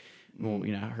 It's like, well,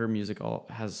 her music all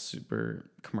has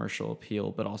super commercial appeal,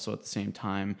 but also at the same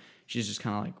time, she's just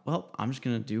kind of like, well, I'm just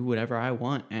going to do whatever I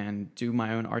want and do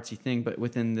my own artsy thing, but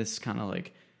within this kind of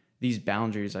like these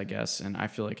boundaries, I guess. And I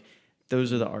feel like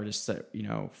those are the artists that,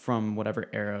 from whatever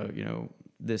era,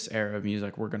 this era of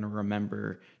music, we're going to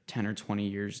remember 10 or 20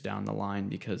 years down the line,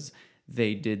 because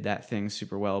they did that thing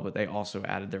super well, but they also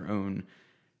added their own,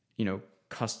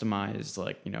 customized,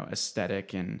 like,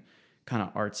 aesthetic and kind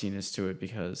of artsiness to it.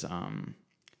 Because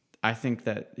I think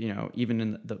that, even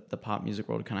in the pop music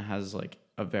world, it kind of has like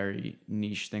a very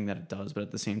niche thing that it does, but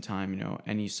at the same time,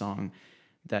 any song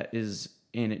that is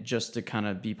in it just to kind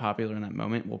of be popular in that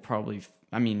moment will probably,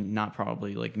 not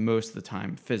probably, like most of the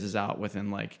time fizzes out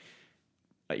within like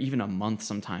even a month.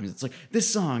 Sometimes it's like, this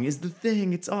song is the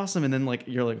thing, it's awesome, and then like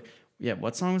you're like, yeah,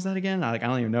 what song was that again? I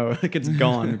don't even know. Like it's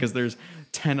gone because there's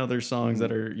 10 other songs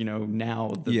that are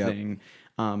now the thing.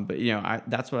 But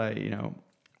that's what I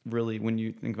really, when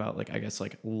you think about like, I guess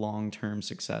like long-term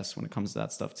success when it comes to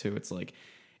that stuff too, it's like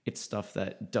it's stuff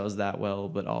that does that well,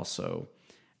 but also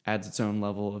adds its own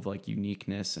level of like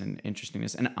uniqueness and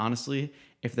interestingness. And honestly,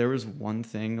 if there was one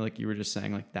thing, like you were just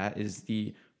saying, like that is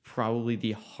probably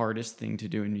the hardest thing to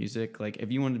do in music. Like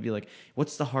if you wanted to be like,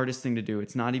 what's the hardest thing to do?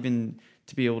 It's not even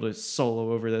to be able to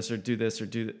solo over this or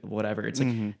do whatever. It's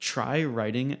like, try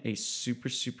writing a super,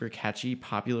 super catchy,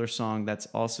 popular song that's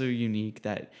also unique,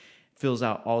 that fills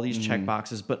out all these check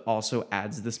boxes, but also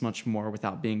adds this much more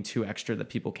without being too extra that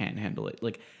people can't handle it.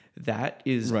 Like that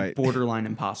is borderline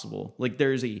impossible. Like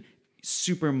there's a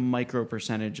super micro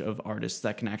percentage of artists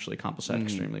that can actually accomplish that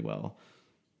extremely well.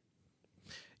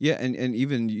 Yeah, and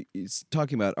even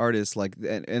talking about artists like,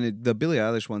 the Billie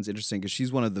Eilish one's interesting because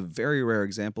she's one of the very rare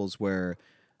examples where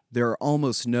there are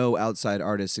almost no outside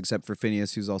artists except for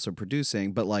Phineas, who's also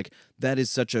producing, but like that is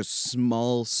such a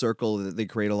small circle that they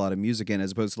create a lot of music in,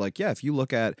 as opposed to like, yeah, if you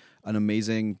look at an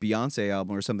amazing Beyonce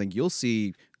album or something, you'll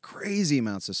see crazy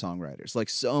amounts of songwriters, like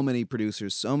so many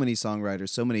producers, so many songwriters,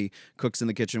 so many cooks in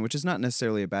the kitchen, which is not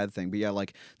necessarily a bad thing, but yeah,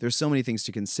 like there's so many things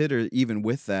to consider even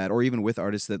with that, or even with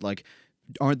artists that like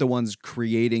aren't the ones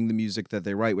creating the music that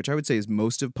they write, which I would say is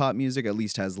most of pop music at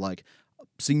least has like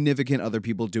significant other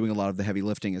people doing a lot of the heavy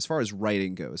lifting as far as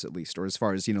writing goes, at least, or as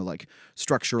far as, like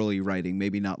structurally writing,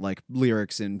 maybe not like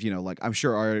lyrics and, like I'm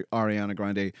sure Ariana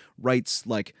Grande writes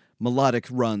like melodic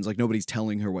runs, like nobody's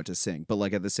telling her what to sing, but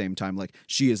like at the same time, like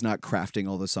she is not crafting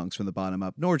all the songs from the bottom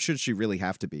up, nor should she really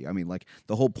have to be. I mean, like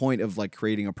the whole point of like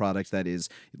creating a product that is,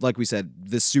 like we said,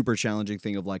 this super challenging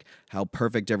thing of like how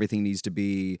perfect everything needs to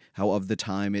be, how of the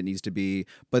time it needs to be,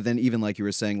 but then even like you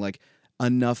were saying, like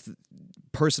enough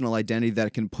personal identity that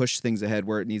it can push things ahead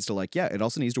where it needs to like, yeah, it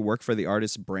also needs to work for the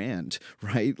artist's brand,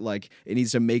 right? Like it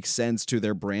needs to make sense to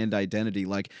their brand identity.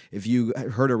 Like if you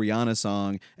heard a Rihanna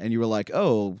song and you were like,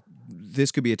 oh,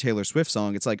 this could be a Taylor Swift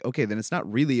song, it's like, okay, then it's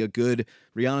not really a good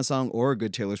Rihanna song or a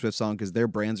good Taylor Swift song because their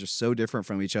brands are so different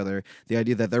from each other. The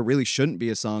idea that there really shouldn't be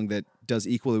a song that does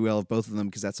equally well of both of them,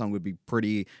 because that song would be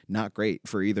pretty not great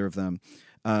for either of them.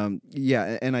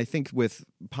 Yeah, and I think with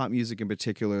pop music in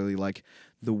particularly, like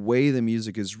the way the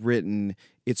music is written,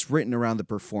 it's written around the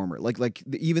performer.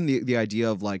 Even the idea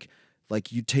of like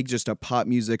you take just a pop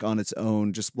music on its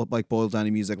own, just like boiled down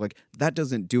to music, like that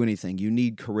doesn't do anything. You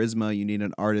need charisma, you need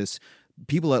an artist.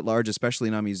 People at large,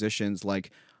 especially non-musicians, like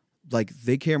like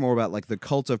they care more about like the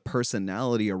cult of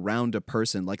personality around a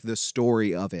person, like the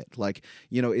story of it. Like,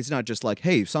 you know, it's not just like,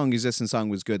 hey, song exists and song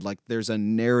was good. Like there's a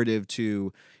narrative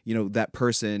to, you know, that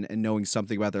person and knowing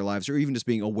something about their lives, or even just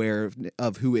being aware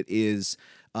of who it is.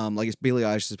 Like it's Billie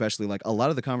Eilish, especially, like a lot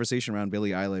of the conversation around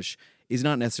Billie Eilish is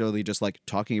not necessarily just like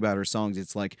talking about her songs.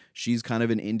 It's like she's kind of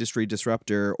an industry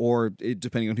disruptor, or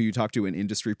depending on who you talk to, an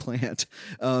industry plant,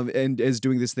 and is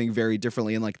doing this thing very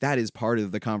differently. And like that is part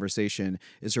of the conversation,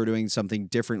 is her doing something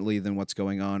differently than what's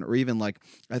going on. Or even like,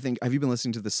 I think, have you been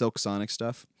listening to the Silk Sonic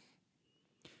stuff?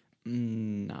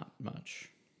 Not much.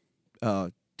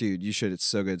 Dude, you should. It's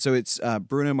so good. So it's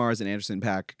Bruno Mars and Anderson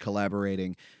 .Paak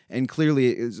collaborating, and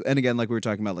clearly, and again, like we were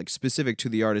talking about, like specific to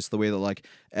the artist, the way that like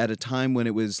at a time when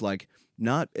it was like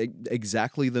not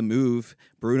exactly the move,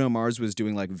 Bruno Mars was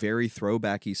doing like very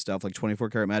throwbacky stuff, like 24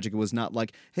 Karat Magic. It was not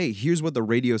like, hey, here's what the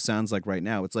radio sounds like right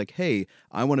now. It's like, hey,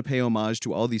 I want to pay homage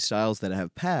to all these styles that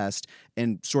have passed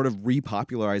and sort of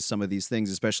repopularize some of these things,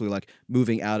 especially like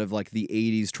moving out of like the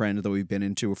 80s trend that we've been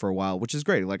into for a while, which is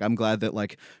great. Like I'm glad that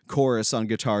like chorus on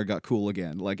guitar got cool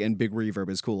again, like, and big reverb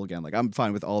is cool again. Like I'm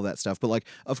fine with all that stuff, but like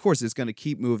of course it's going to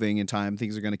keep moving in time,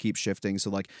 things are going to keep shifting. So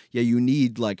like, yeah, you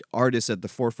need like artists at the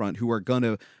forefront who are going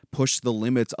to push the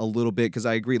limits a little bit, because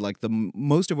I agree, like the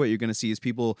most of what you're going to see is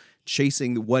people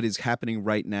chasing what is happening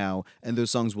right now, and those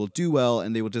songs will do well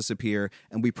and they will disappear,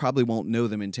 and we probably won't know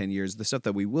them in 10 years. The stuff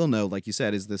that we will know, like you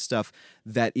said, is the stuff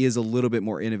that is a little bit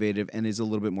more innovative and is a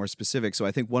little bit more specific. So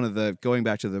I think one of the, going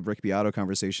back to the Rick Beato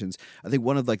conversations, I think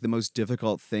one of like the most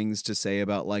difficult things to say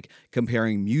about like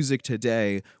comparing music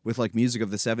today with like music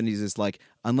of the 70s is like,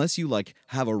 unless you like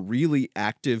have a really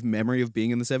active memory of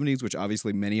being in the 70s, which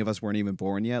obviously many of us weren't even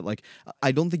born yet, like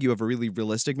I don't think you have a really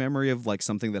realistic memory of like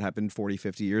something that happened 40,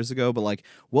 50 years ago. But like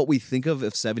what we think of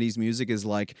 70s music is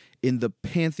like in the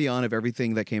pantheon of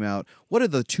everything that came out, what are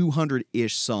the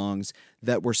 200-ish songs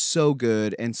that were so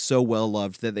good and so well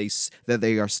loved that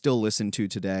they are still listened to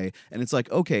today? And it's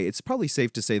like, okay, it's probably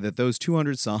safe to say that those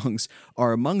 200 songs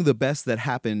are among the best that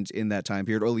happened in that time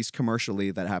period, or at least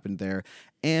commercially that happened there,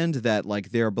 and that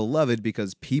like they're beloved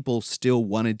because people still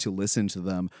wanted to listen to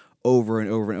them over and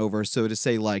over and over. So to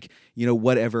say like, you know,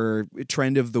 whatever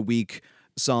trend of the week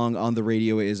song on the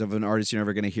radio is of an artist you're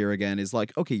never going to hear again is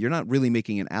like, okay, you're not really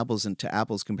making an apples to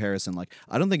apples comparison. Like,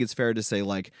 I don't think it's fair to say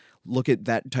like, look at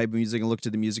that type of music and look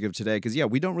to the music of today. Cause yeah,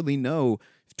 we don't really know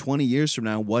 20 years from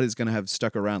now what is going to have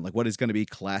stuck around, like what is going to be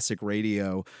classic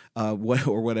radio, or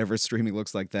whatever streaming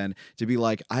looks like then, to be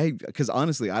like, cause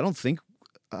honestly, I don't think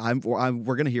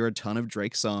we're going to hear a ton of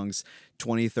Drake songs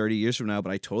 20, 30 years from now,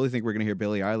 but I totally think we're going to hear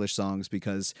Billie Eilish songs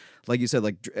because, like you said,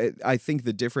 like I think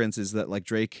the difference is that like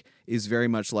Drake is very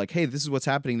much like, hey, this is what's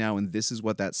happening now and this is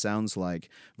what that sounds like,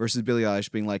 versus Billie Eilish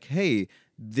being like, hey,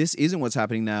 this isn't what's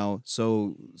happening now,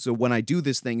 so when I do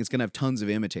this thing, it's going to have tons of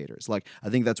imitators. Like I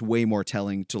think that's way more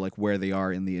telling to like where they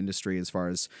are in the industry as far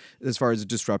as a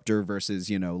disruptor versus,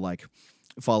 you know, like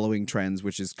following trends,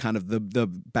 which is kind of the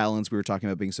balance we were talking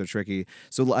about being so tricky.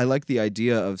 So I like the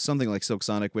idea of something like Silk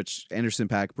Sonic, which Anderson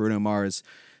 .Paak, Bruno Mars,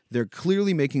 they're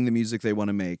clearly making the music they want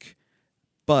to make,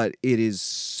 but it is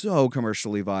so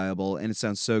commercially viable and it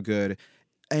sounds so good.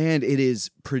 And it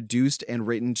is produced and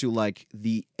written to like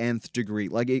the nth degree.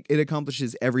 Like it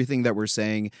accomplishes everything that we're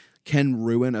saying can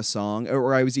ruin a song.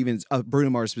 Or I was even Bruno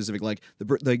Mars specific. Like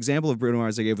the example of Bruno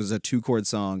Mars I gave was a 2-chord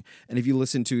song. And if you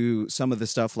listen to some of the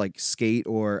stuff like Skate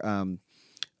or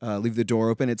Leave the Door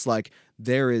Open, it's like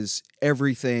there is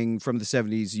everything from the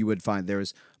 70s you would find.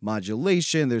 There's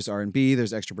modulation, there's R&B,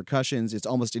 there's extra percussions. It's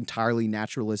almost entirely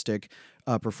naturalistic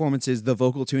performances. The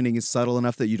vocal tuning is subtle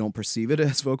enough that you don't perceive it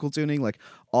as vocal tuning. Like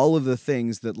all of the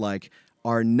things that like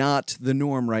are not the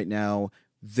norm right now,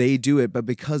 they do it, but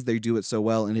because they do it so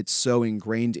well and it's so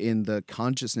ingrained in the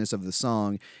consciousness of the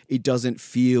song, it doesn't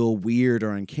feel weird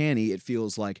or uncanny. It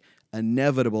feels like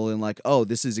inevitable and like, oh,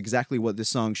 this is exactly what this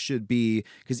song should be,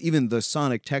 because even the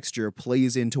sonic texture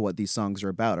plays into what these songs are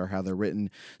about or how they're written.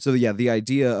 So yeah, the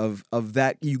idea of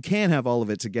that, you can have all of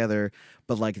it together,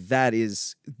 but like that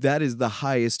is the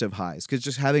highest of highs, because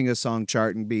just having a song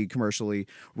chart and be commercially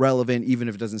relevant, even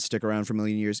if it doesn't stick around for a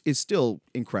million years, is still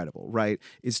incredible, right?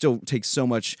 It still takes so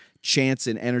much chance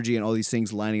and energy and all these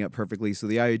things lining up perfectly. So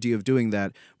the idea of doing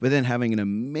that, but then having an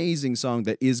amazing song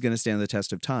that is going to stand the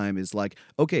test of time is like,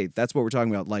 okay, that's what we're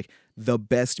talking about. Like the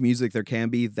best music there can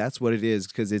be, that's what it is,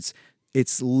 because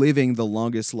it's living the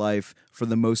longest life for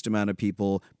the most amount of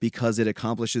people because it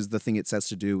accomplishes the thing it sets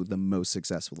to do the most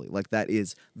successfully. Like that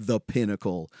is the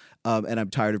pinnacle. And I'm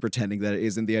tired of pretending that it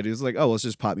isn't. The idea is like, oh, well, it's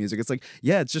just pop music. It's like,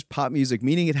 yeah, it's just pop music,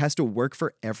 meaning it has to work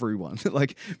for everyone.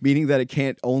 Like meaning that it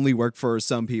can't only work for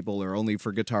some people or only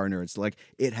for guitar nerds. Like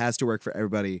it has to work for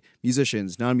everybody,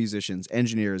 musicians, non-musicians,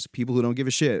 engineers, people who don't give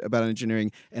a shit about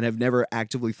engineering and have never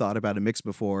actively thought about a mix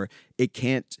before. It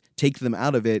can't take them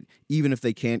out of it, even if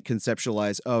they can't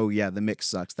conceptualize, oh yeah, the mix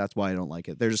sucks, that's why I don't like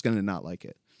it. They're just gonna not like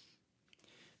it.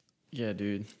 Yeah,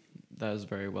 dude, that is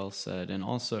very well said. And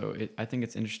also, I think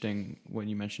it's interesting when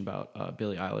you mentioned about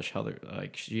Billie Eilish, how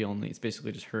like it's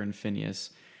basically just her and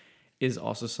Phineas, is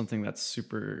also something that's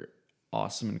super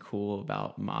awesome and cool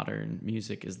about modern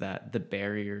music, is that the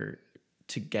barrier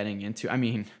to getting into, I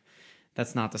mean,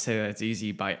 that's not to say that it's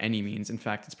easy by any means. In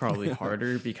fact, it's probably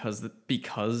harder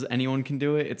because anyone can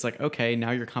do it. It's like, okay,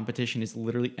 now your competition is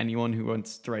literally anyone who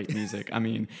wants to write music. I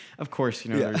mean, of course,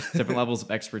 there's different levels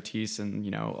of expertise, and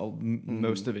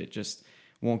most of it just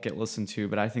won't get listened to.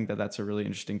 But I think that that's a really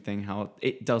interesting thing, how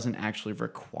it doesn't actually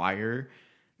require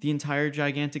the entire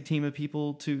gigantic team of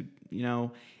people to,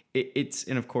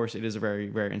 and of course it is a very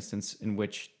rare instance in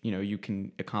which you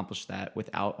can accomplish that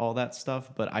without all that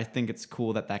stuff. But I think it's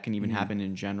cool that can even happen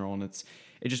in general, and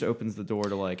it just opens the door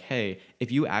to like, hey, if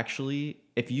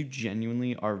you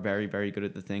genuinely are very, very good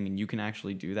at the thing and you can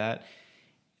actually do that,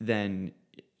 then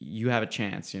you have a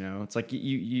chance. It's like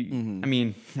you I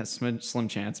mean, that's a slim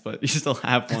chance, but you still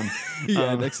have one.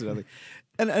 Yeah, next to nothing.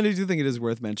 And I do think it is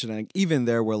worth mentioning, even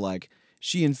there where like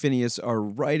she and Phineas are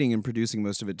writing and producing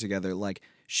most of it together, like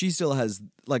she still has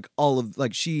like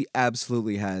she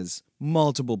absolutely has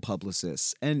multiple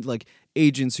publicists and like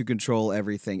agents who control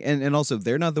everything. And also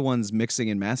they're not the ones mixing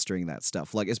and mastering that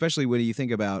stuff. Like, especially when you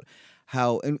think about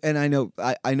how, and I know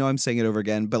I'm saying it over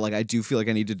again, but like I do feel like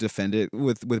I need to defend it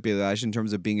with Billie Eilish in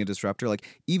terms of being a disruptor. Like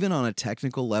even on a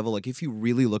technical level, like if you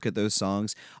really look at those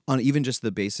songs on even just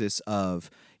the basis of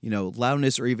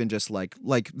loudness, or even just like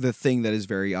the thing that is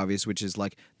very obvious, which is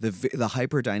like the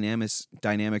hyper dynamics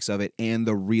of it, and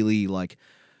the really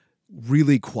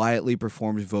quietly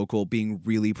performed vocal being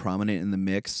really prominent in the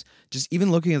mix. Just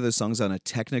even looking at those songs on a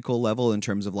technical level in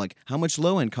terms of like how much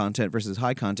low end content versus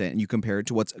high content, and you compare it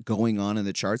to what's going on in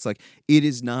the charts, like it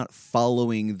is not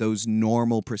following those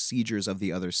normal procedures of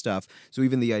the other stuff. So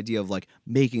even the idea of like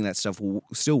making that stuff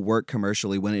still work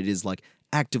commercially when it is like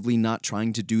actively not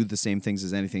trying to do the same things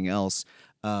as anything else,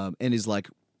 and is like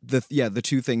the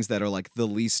two things that are like the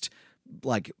least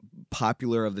like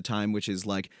popular of the time, which is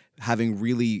like having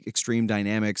really extreme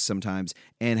dynamics sometimes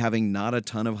and having not a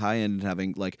ton of high end, and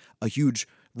having like a huge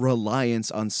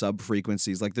reliance on sub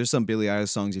frequencies. Like there's some Billie Eilish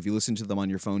songs, if you listen to them on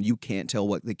your phone, you can't tell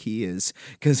what the key is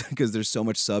because there's so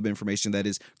much sub information that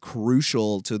is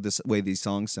crucial to this way these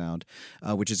songs sound,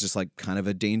 which is just like kind of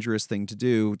a dangerous thing to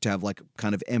do, to have like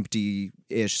kind of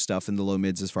empty-ish stuff in the low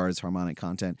mids as far as harmonic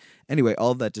content. Anyway,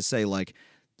 all of that to say, like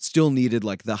still needed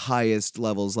like the highest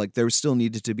levels. Like there still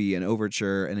needed to be an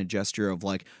overture and a gesture of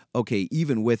like, okay,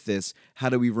 even with this, how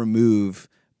do we remove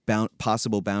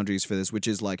possible boundaries for this, which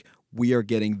is like, we are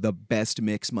getting the best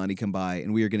mix money can buy,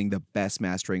 and we are getting the best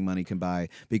mastering money can buy,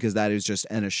 because that is just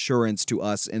an assurance to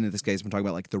us. And in this case, I'm talking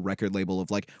about like the record label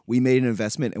of like, we made an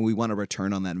investment and we want a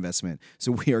return on that investment.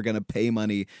 So we are going to pay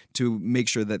money to make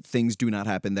sure that things do not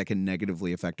happen that can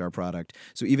negatively affect our product.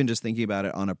 So even just thinking about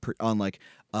it on like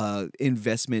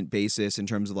investment basis in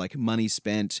terms of like money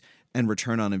spent and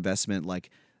return on investment, like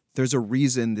there's a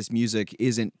reason this music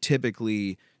isn't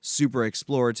typically super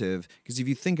explorative. Because if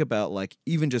you think about like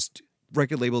even just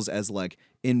record labels as like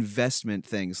investment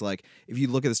things, like if you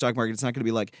look at the stock market, it's not going to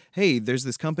be like, hey, there's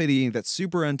this company that's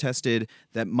super untested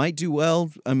that might do well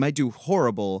and might do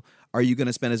horrible. Are you going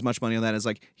to spend as much money on that as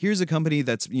like, here's a company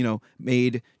that's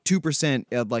made 2%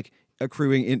 of like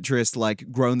accruing interest, like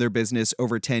grown their business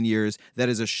over 10 years, that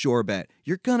is a sure bet.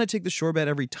 You're gonna take the sure bet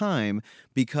every time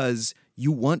because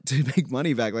you want to make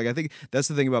money back. Like I think that's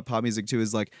the thing about pop music too,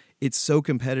 is like it's so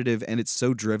competitive and it's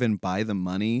so driven by the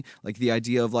money. Like the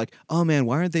idea of like, oh man,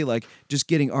 why aren't they like just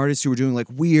getting artists who are doing like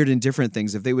weird and different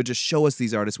things? If they would just show us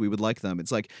these artists, we would like them.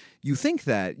 It's like you think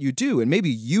that you do, and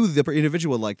maybe you the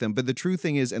individual would like them, but the true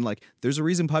thing is, and like there's a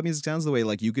reason pop music sounds the way,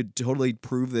 like you could totally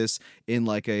prove this in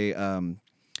like a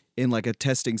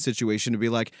testing situation, to be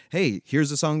like, hey,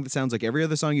 here's a song that sounds like every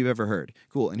other song you've ever heard.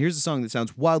 Cool. And here's a song that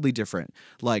sounds wildly different.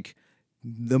 Like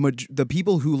the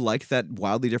people who like that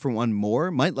wildly different one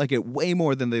more might like it way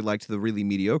more than they liked the really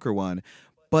mediocre one.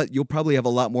 but you'll probably have a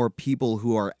lot more people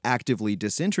who are actively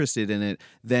disinterested in it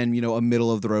than, you know, a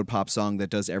middle of the road pop song that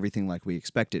does everything like we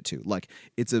expect it to. Like,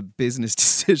 it's a business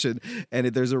decision, and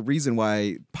there's a reason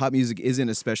why pop music isn't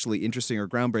especially interesting or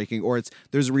groundbreaking, or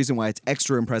there's a reason why it's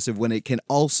extra impressive when it can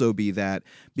also be that,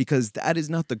 because that is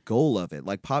not the goal of it.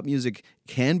 Like, pop music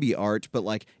can be art, but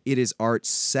like, it is art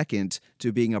second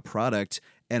to being a product,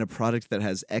 and a product that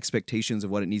has expectations of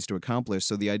what it needs to accomplish.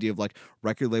 So the idea of like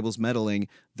record labels meddling,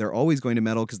 they're always going to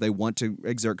meddle because they want to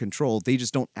exert control. They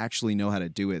just don't actually know how to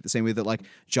do it. The same way that like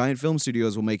giant film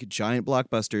studios will make giant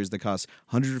blockbusters that cost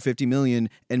 $150 million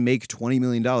and make $20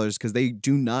 million because they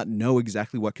do not know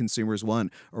exactly what consumers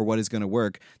want or what is going to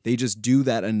work. They just do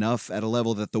that enough at a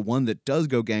level that the one that does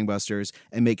go gangbusters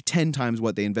and make 10 times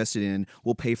what they invested in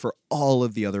will pay for all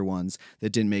of the other ones that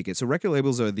didn't make it. So record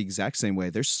labels are the exact same way.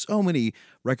 There's so many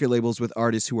record labels with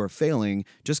artists who are failing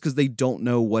just because they don't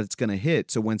know what's going to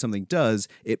hit. So when something does,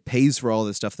 it pays for all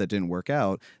the stuff that didn't work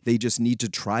out. They just need to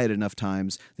try it enough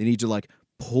times. They need to like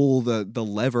pull the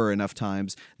lever enough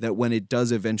times that when it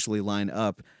does eventually line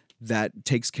up, that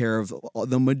takes care of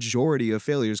the majority of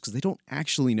failures because they don't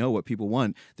actually know what people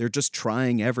want. They're just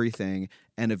trying everything.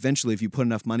 And eventually, if you put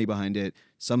enough money behind it,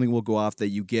 something will go off that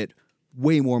you get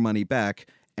way more money back.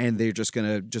 And they're just going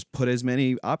to just put as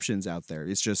many options out there.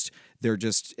 It's just, they're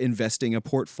just investing a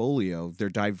portfolio. They're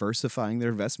diversifying their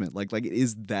investment. Like it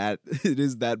is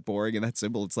that boring and that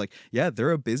simple. It's like, yeah,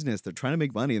 they're a business. They're trying to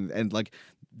make money. And like,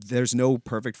 there's no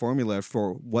perfect formula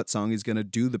for what song is going to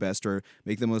do the best or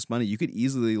make the most money. You could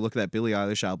easily look at that Billie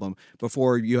Eilish album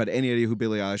before you had any idea who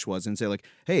Billie Eilish was and say like,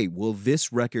 hey, will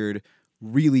this record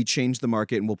really change the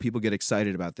market and will people get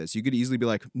excited about this? You could easily be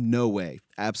like, no way.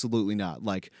 Absolutely not.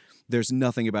 Like, there's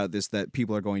nothing about this that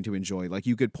people are going to enjoy. Like,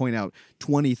 you could point out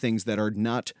 20 things that are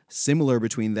not similar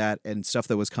between that and stuff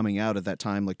that was coming out at that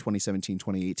time, like 2017,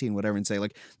 2018, whatever, and say,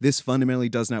 like, this fundamentally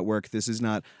does not work. This is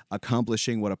not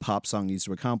accomplishing what a pop song needs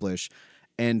to accomplish.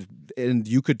 And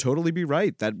you could totally be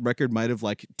right. That record might have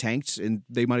like tanked and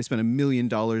they might have spent $1 million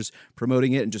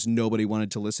promoting it and just nobody wanted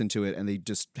to listen to it and they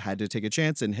just had to take a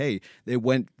chance. And hey, they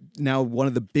went now one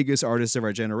of the biggest artists of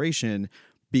our generation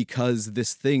because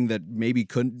this thing that maybe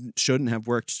shouldn't have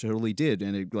worked totally did.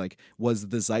 And it like was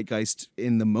the zeitgeist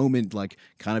in the moment, like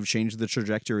kind of changed the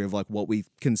trajectory of like what we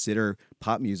consider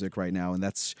pop music right now. And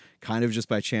that's kind of just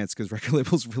by chance because record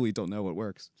labels really don't know what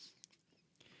works.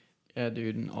 Yeah,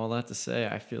 dude. And all that to say,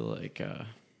 I feel like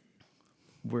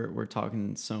we're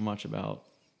talking so much about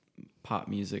pop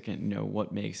music and, you know,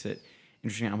 what makes it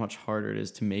interesting, how much harder it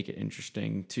is to make it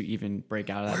interesting to even break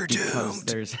out of that because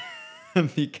there's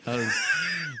because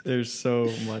there's so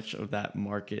much of that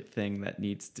market thing that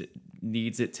needs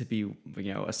it to be, you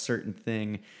know, a certain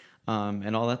thing.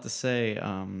 And all that to say,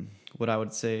 what I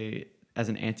would say as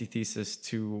an antithesis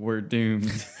to We're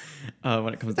Doomed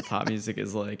when it comes to pop music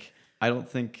is like, I don't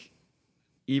think,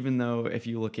 even though if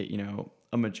you look at, you know,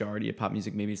 a majority of pop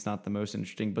music, maybe it's not the most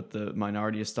interesting, but the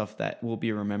minority of stuff that will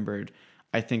be remembered,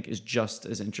 I think is just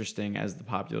as interesting as the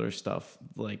popular stuff,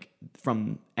 like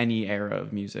from any era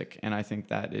of music. And I think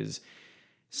that is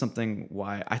something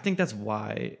I think that's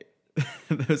why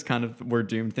those kind of We're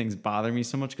Doomed things bother me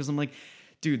so much. Cause I'm like,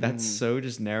 dude, that's so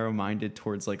just narrow minded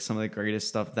towards like some of the greatest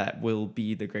stuff that will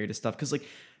be the greatest stuff. Cause like,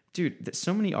 dude,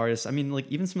 so many artists, I mean,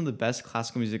 like even some of the best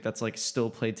classical music that's like still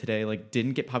played today, like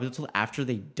didn't get popular until after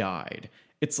they died.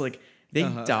 It's like, they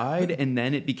died, and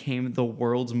then it became the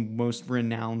world's most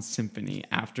renowned symphony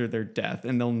after their death.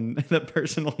 And the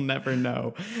person will never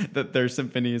know that their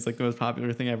symphony is like the most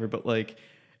popular thing ever. But like,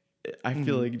 I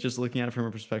feel like just looking at it from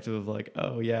a perspective of like,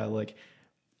 oh yeah, like,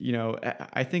 you know,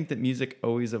 I think that music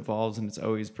always evolves and it's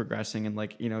always progressing. And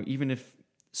like, you know, even if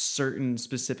certain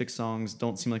specific songs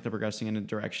don't seem like they're progressing in a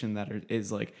direction that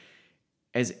is like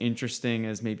as interesting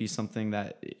as maybe something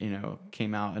that, you know,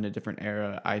 came out in a different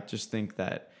era, I just think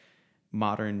that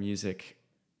modern music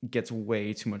gets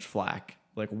way too much flack,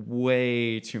 like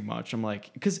way too much. I'm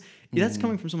like, because that's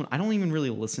coming from someone, I don't even really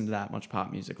listen to that much pop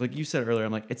music. Like you said earlier,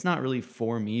 I'm like, it's not really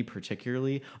for me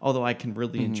particularly, although I can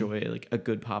really enjoy like a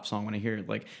good pop song when I hear it.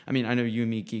 Like, I mean, I know you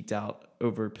and me geeked out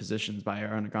over Positions by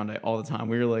Ariana Grande all the time.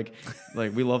 We were like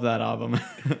we love that album.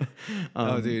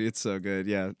 Oh dude, it's so good.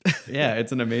 Yeah. Yeah,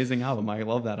 it's an amazing album. I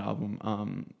love that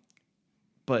album.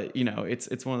 But, you know,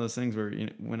 it's one of those things where, you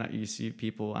know, when you see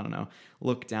people, I don't know,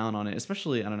 look down on it,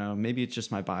 especially, I don't know, maybe it's just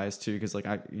my bias too, because like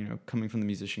you know, coming from the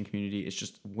musician community, it's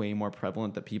just way more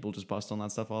prevalent that people just bust on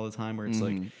that stuff all the time where it's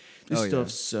like, this stuff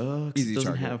sucks. Easy it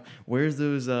doesn't target. have, where's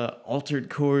those altered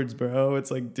chords, bro?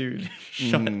 It's like, dude,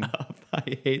 shut up.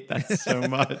 I hate that so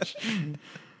much.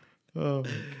 Oh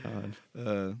my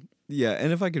God. Yeah,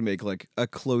 and if I could make like a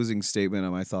closing statement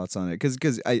on my thoughts on it,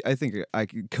 because I think I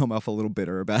could come off a little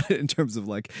bitter about it in terms of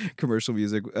like commercial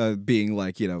music being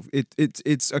like, you know,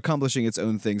 it's accomplishing its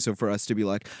own thing. So for us to be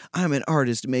like, I'm an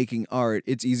artist making art,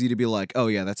 it's easy to be like, oh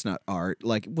yeah, that's not art.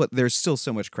 Like what? There's still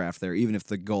so much craft there, even if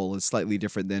the goal is slightly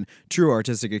different than true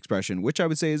artistic expression, which I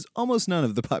would say is almost none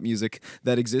of the pop music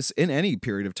that exists in any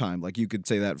period of time. Like you could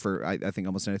say that for I think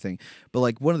almost anything. But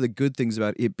like one of the good things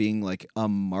about it being like a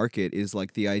market is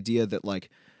like the idea that like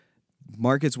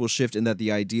markets will shift, and that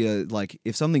the idea like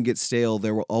if something gets stale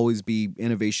there will always be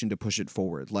innovation to push it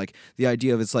forward. Like the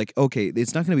idea of it's like, okay,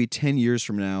 it's not going to be 10 years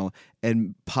from now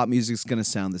and pop music's going to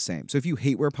sound the same. So if you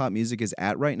hate where pop music is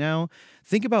at right now,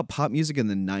 think about pop music in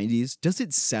the 90s. Does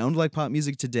it sound like pop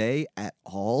music today at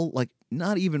all? Like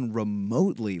not even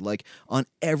remotely, like on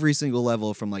every single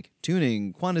level, from like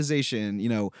tuning, quantization, you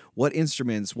know, what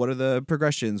instruments, what are the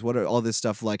progressions, what are all this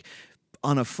stuff. Like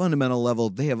on a fundamental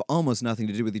level, they have almost nothing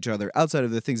to do with each other outside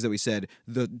of the things that we said,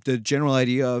 the general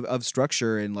idea of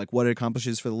structure and like what it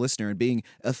accomplishes for the listener and being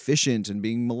efficient and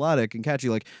being melodic and catchy.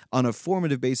 Like on a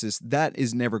formative basis, that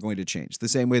is never going to change. The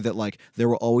same way that like there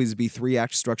will always be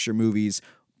 3-act structure movies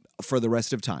for the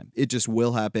rest of time. It just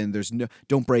will happen. There's no,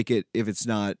 don't break it if it's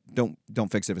not, don't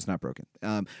fix it if it's not broken.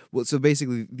 Well, so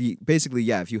basically,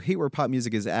 yeah, if you hate where pop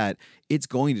music is at, it's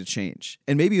going to change,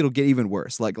 and maybe it'll get even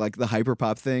worse. Like the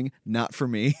hyperpop thing, not for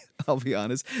me. I'll be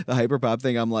honest. The hyperpop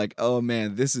thing, I'm like, oh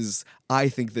man, I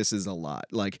think this is a lot.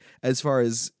 Like as far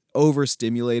as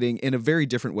overstimulating in a very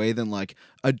different way than like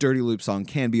a Dirty Loop song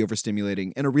can be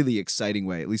overstimulating in a really exciting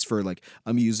way, at least for like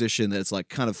a musician that's like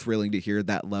kind of thrilling to hear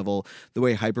that level. The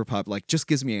way hyperpop like just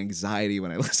gives me anxiety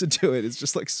when I listen to it. It's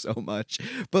just like so much.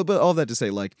 But all that to say,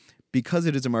 like, because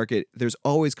it is a market, there's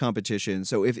always competition.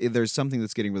 So if there's something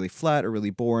that's getting really flat or really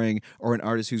boring, or an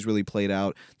artist who's really played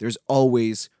out, there's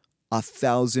always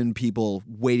 1,000 people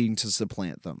waiting to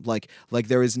supplant them. Like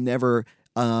there is never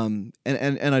and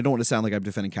I don't want to sound like I'm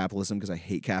defending capitalism because I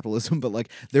hate capitalism, but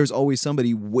like there's always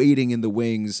somebody waiting in the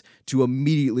wings to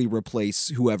immediately replace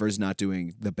whoever's not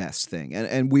doing the best thing.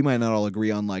 And we might not all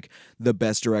agree on like the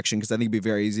best direction, because I think it'd be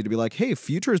very easy to be like, hey,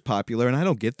 Future is popular and I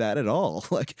don't get that at all.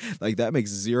 like that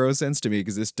makes zero sense to me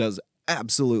because this does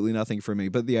absolutely nothing for me.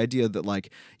 But the idea that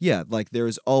like, yeah, like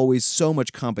there's always so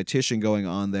much competition going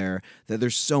on there, that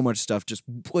there's so much stuff just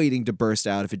waiting to burst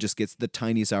out if it just gets the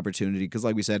tiniest opportunity. Because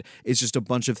like we said, it's just a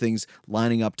bunch of things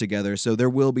lining up together. So there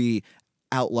will be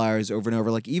outliers over and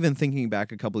over. Like even thinking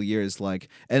back a couple of years, like,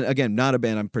 and again, not a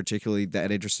band I'm particularly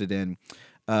that interested in,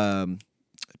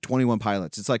 21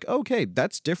 Pilots. It's like, okay,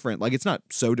 that's different. Like it's not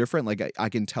so different. Like I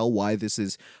can tell why this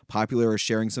is popular or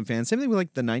sharing some fans. Same thing with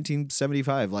like the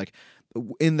 1975. Like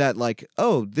in that, like,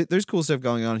 oh, there's cool stuff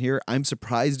going on here. I'm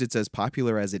surprised it's as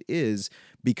popular as it is,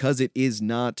 because it is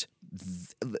not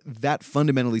that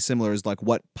fundamentally similar as like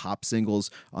what pop singles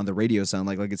on the radio sound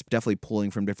like. Like it's definitely pulling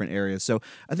from different areas. So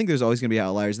I think there's always going to be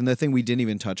outliers. And the thing we didn't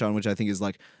even touch on, which I think is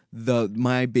like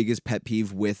my biggest pet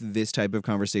peeve with this type of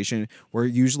conversation, where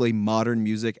usually modern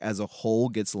music as a whole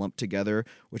gets lumped together,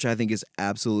 which I think is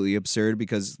absolutely absurd,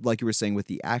 because like you were saying with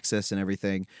the access and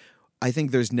everything, I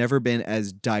think there's never been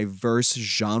as diverse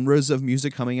genres of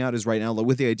music coming out as right now,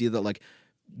 with the idea that like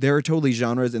there are totally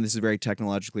genres, and this is very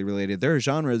technologically related. There are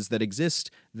genres that exist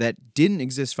that didn't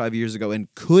exist 5 years ago and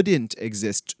couldn't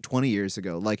exist 20 years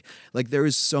ago. Like there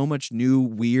is so much new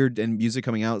weird and music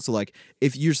coming out. So like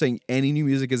if you're saying any new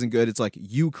music isn't good, it's like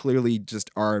you clearly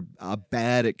just are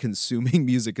bad at consuming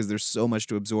music, because there's so much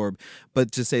to absorb.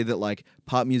 But to say that like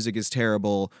pop music is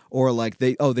terrible, or like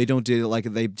they don't do it like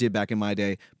they did back in my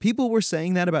day. People were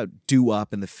saying that about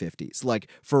doo-wop in the 50s. Like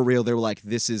for real, they were like,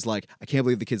 this is like, I can't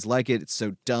believe the kids like it. It's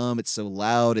so dumb, it's so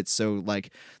loud, it's so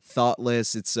like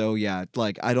thoughtless, it's so, yeah,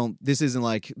 like this isn't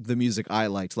like the music I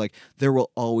liked. Like there will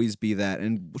always be that.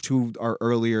 And to our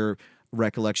earlier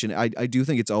recollection, I do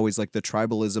think it's always like the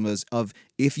tribalism of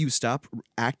if you stop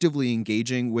actively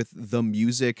engaging with the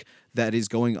music that is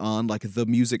going on, like the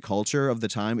music culture of the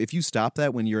time, if you stop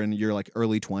that when you're in your like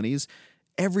early 20s,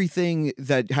 everything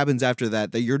that happens after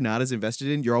that you're not as invested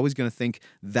in, you're always going to think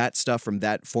that stuff from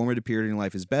that formative period in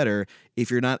life is better if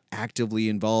you're not actively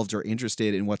involved or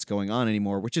interested in what's going on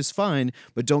anymore, which is fine.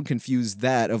 But don't confuse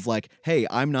that of like, hey,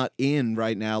 I'm not in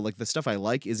right now, like the stuff I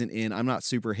like isn't in, I'm not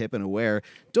super hip and aware.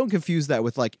 Don't confuse that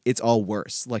with like it's all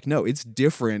worse. Like no, it's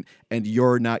different and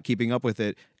you're not keeping up with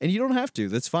it, and you don't have to,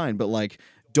 that's fine. But like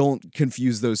don't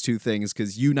confuse those two things,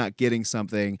 because you not getting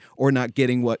something or not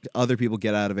getting what other people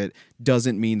get out of it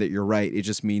doesn't mean that you're right. It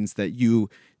just means that you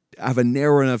have a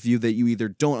narrow enough view that you either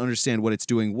don't understand what it's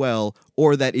doing well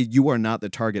or that you are not the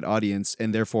target audience,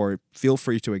 and therefore feel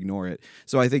free to ignore it.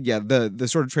 So I think, yeah, the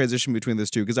sort of transition between those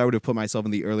two, because I would have put myself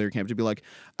in the earlier camp to be like,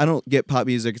 I don't get pop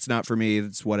music, it's not for me,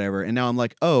 it's whatever. And now I'm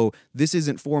like, oh, this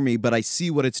isn't for me, but I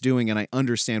see what it's doing and I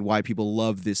understand why people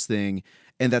love this thing.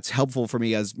 And that's helpful for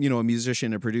me as, a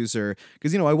musician, a producer,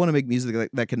 because, I want to make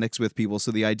music that connects with people. So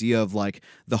the idea of like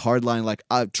the hard line, like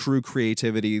true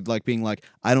creativity, like being like,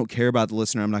 I don't care about the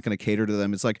listener, I'm not going to cater to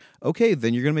them. It's like, okay,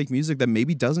 then you're going to make music that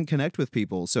maybe doesn't connect with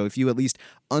people. So if you at least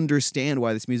understand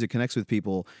why this music connects with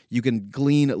people, you can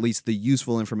glean at least the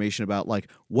useful information about like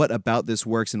what about this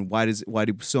works and why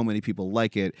do so many people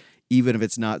like it, even if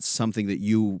it's not something that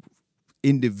you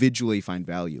individually find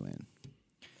value in.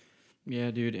 Yeah,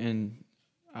 dude. And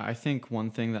I think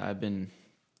one thing that I've been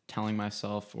telling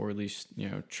myself, or at least,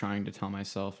 trying to tell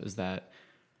myself, is that,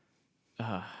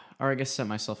 or I guess set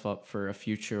myself up for a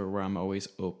future where I'm always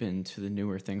open to the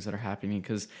newer things that are happening.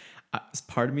 Because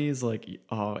part of me is like,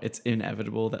 oh, it's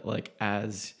inevitable that like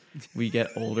as we get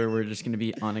older, we're just going to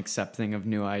be unaccepting of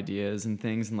new ideas and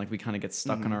things, and like we kind of get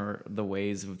stuck in the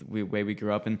ways of the way we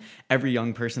grew up. And every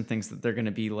young person thinks that they're going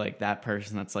to be like that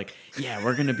person that's like, yeah,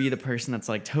 we're going to be the person that's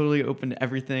like totally open to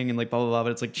everything and like blah blah blah.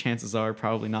 But it's like chances are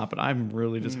probably not. But I'm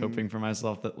really just hoping for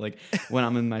myself that like when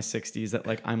I'm in my 60s that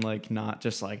like I'm like not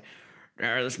just like,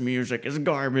 this music is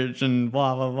garbage and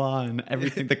blah blah blah and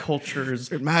everything. The culture is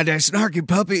my dad snarky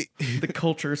puppy. The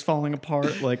culture is falling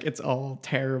apart. Like it's all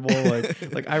terrible.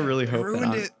 Like I really hope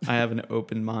that I have an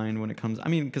open mind when it comes. I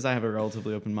mean, because I have a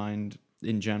relatively open mind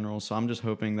in general. So I'm just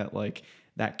hoping that like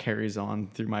that carries on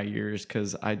through my years,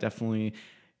 because I definitely.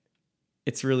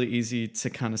 It's really easy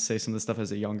to kind of say some of the stuff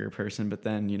as a younger person, but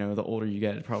then the older you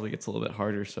get, it probably gets a little bit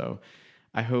harder. So.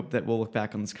 I hope that we'll look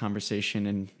back on this conversation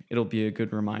and it'll be a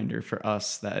good reminder for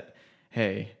us that,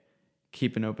 hey,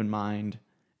 keep an open mind,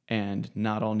 and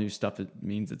not all new stuff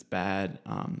means it's bad.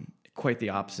 Quite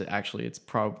the opposite, actually. It's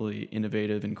probably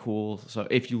innovative and cool. So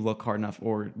if you look hard enough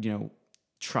or,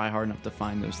 try hard enough to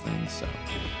find those things. So,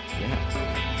 yeah,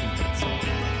 I think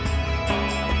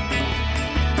that's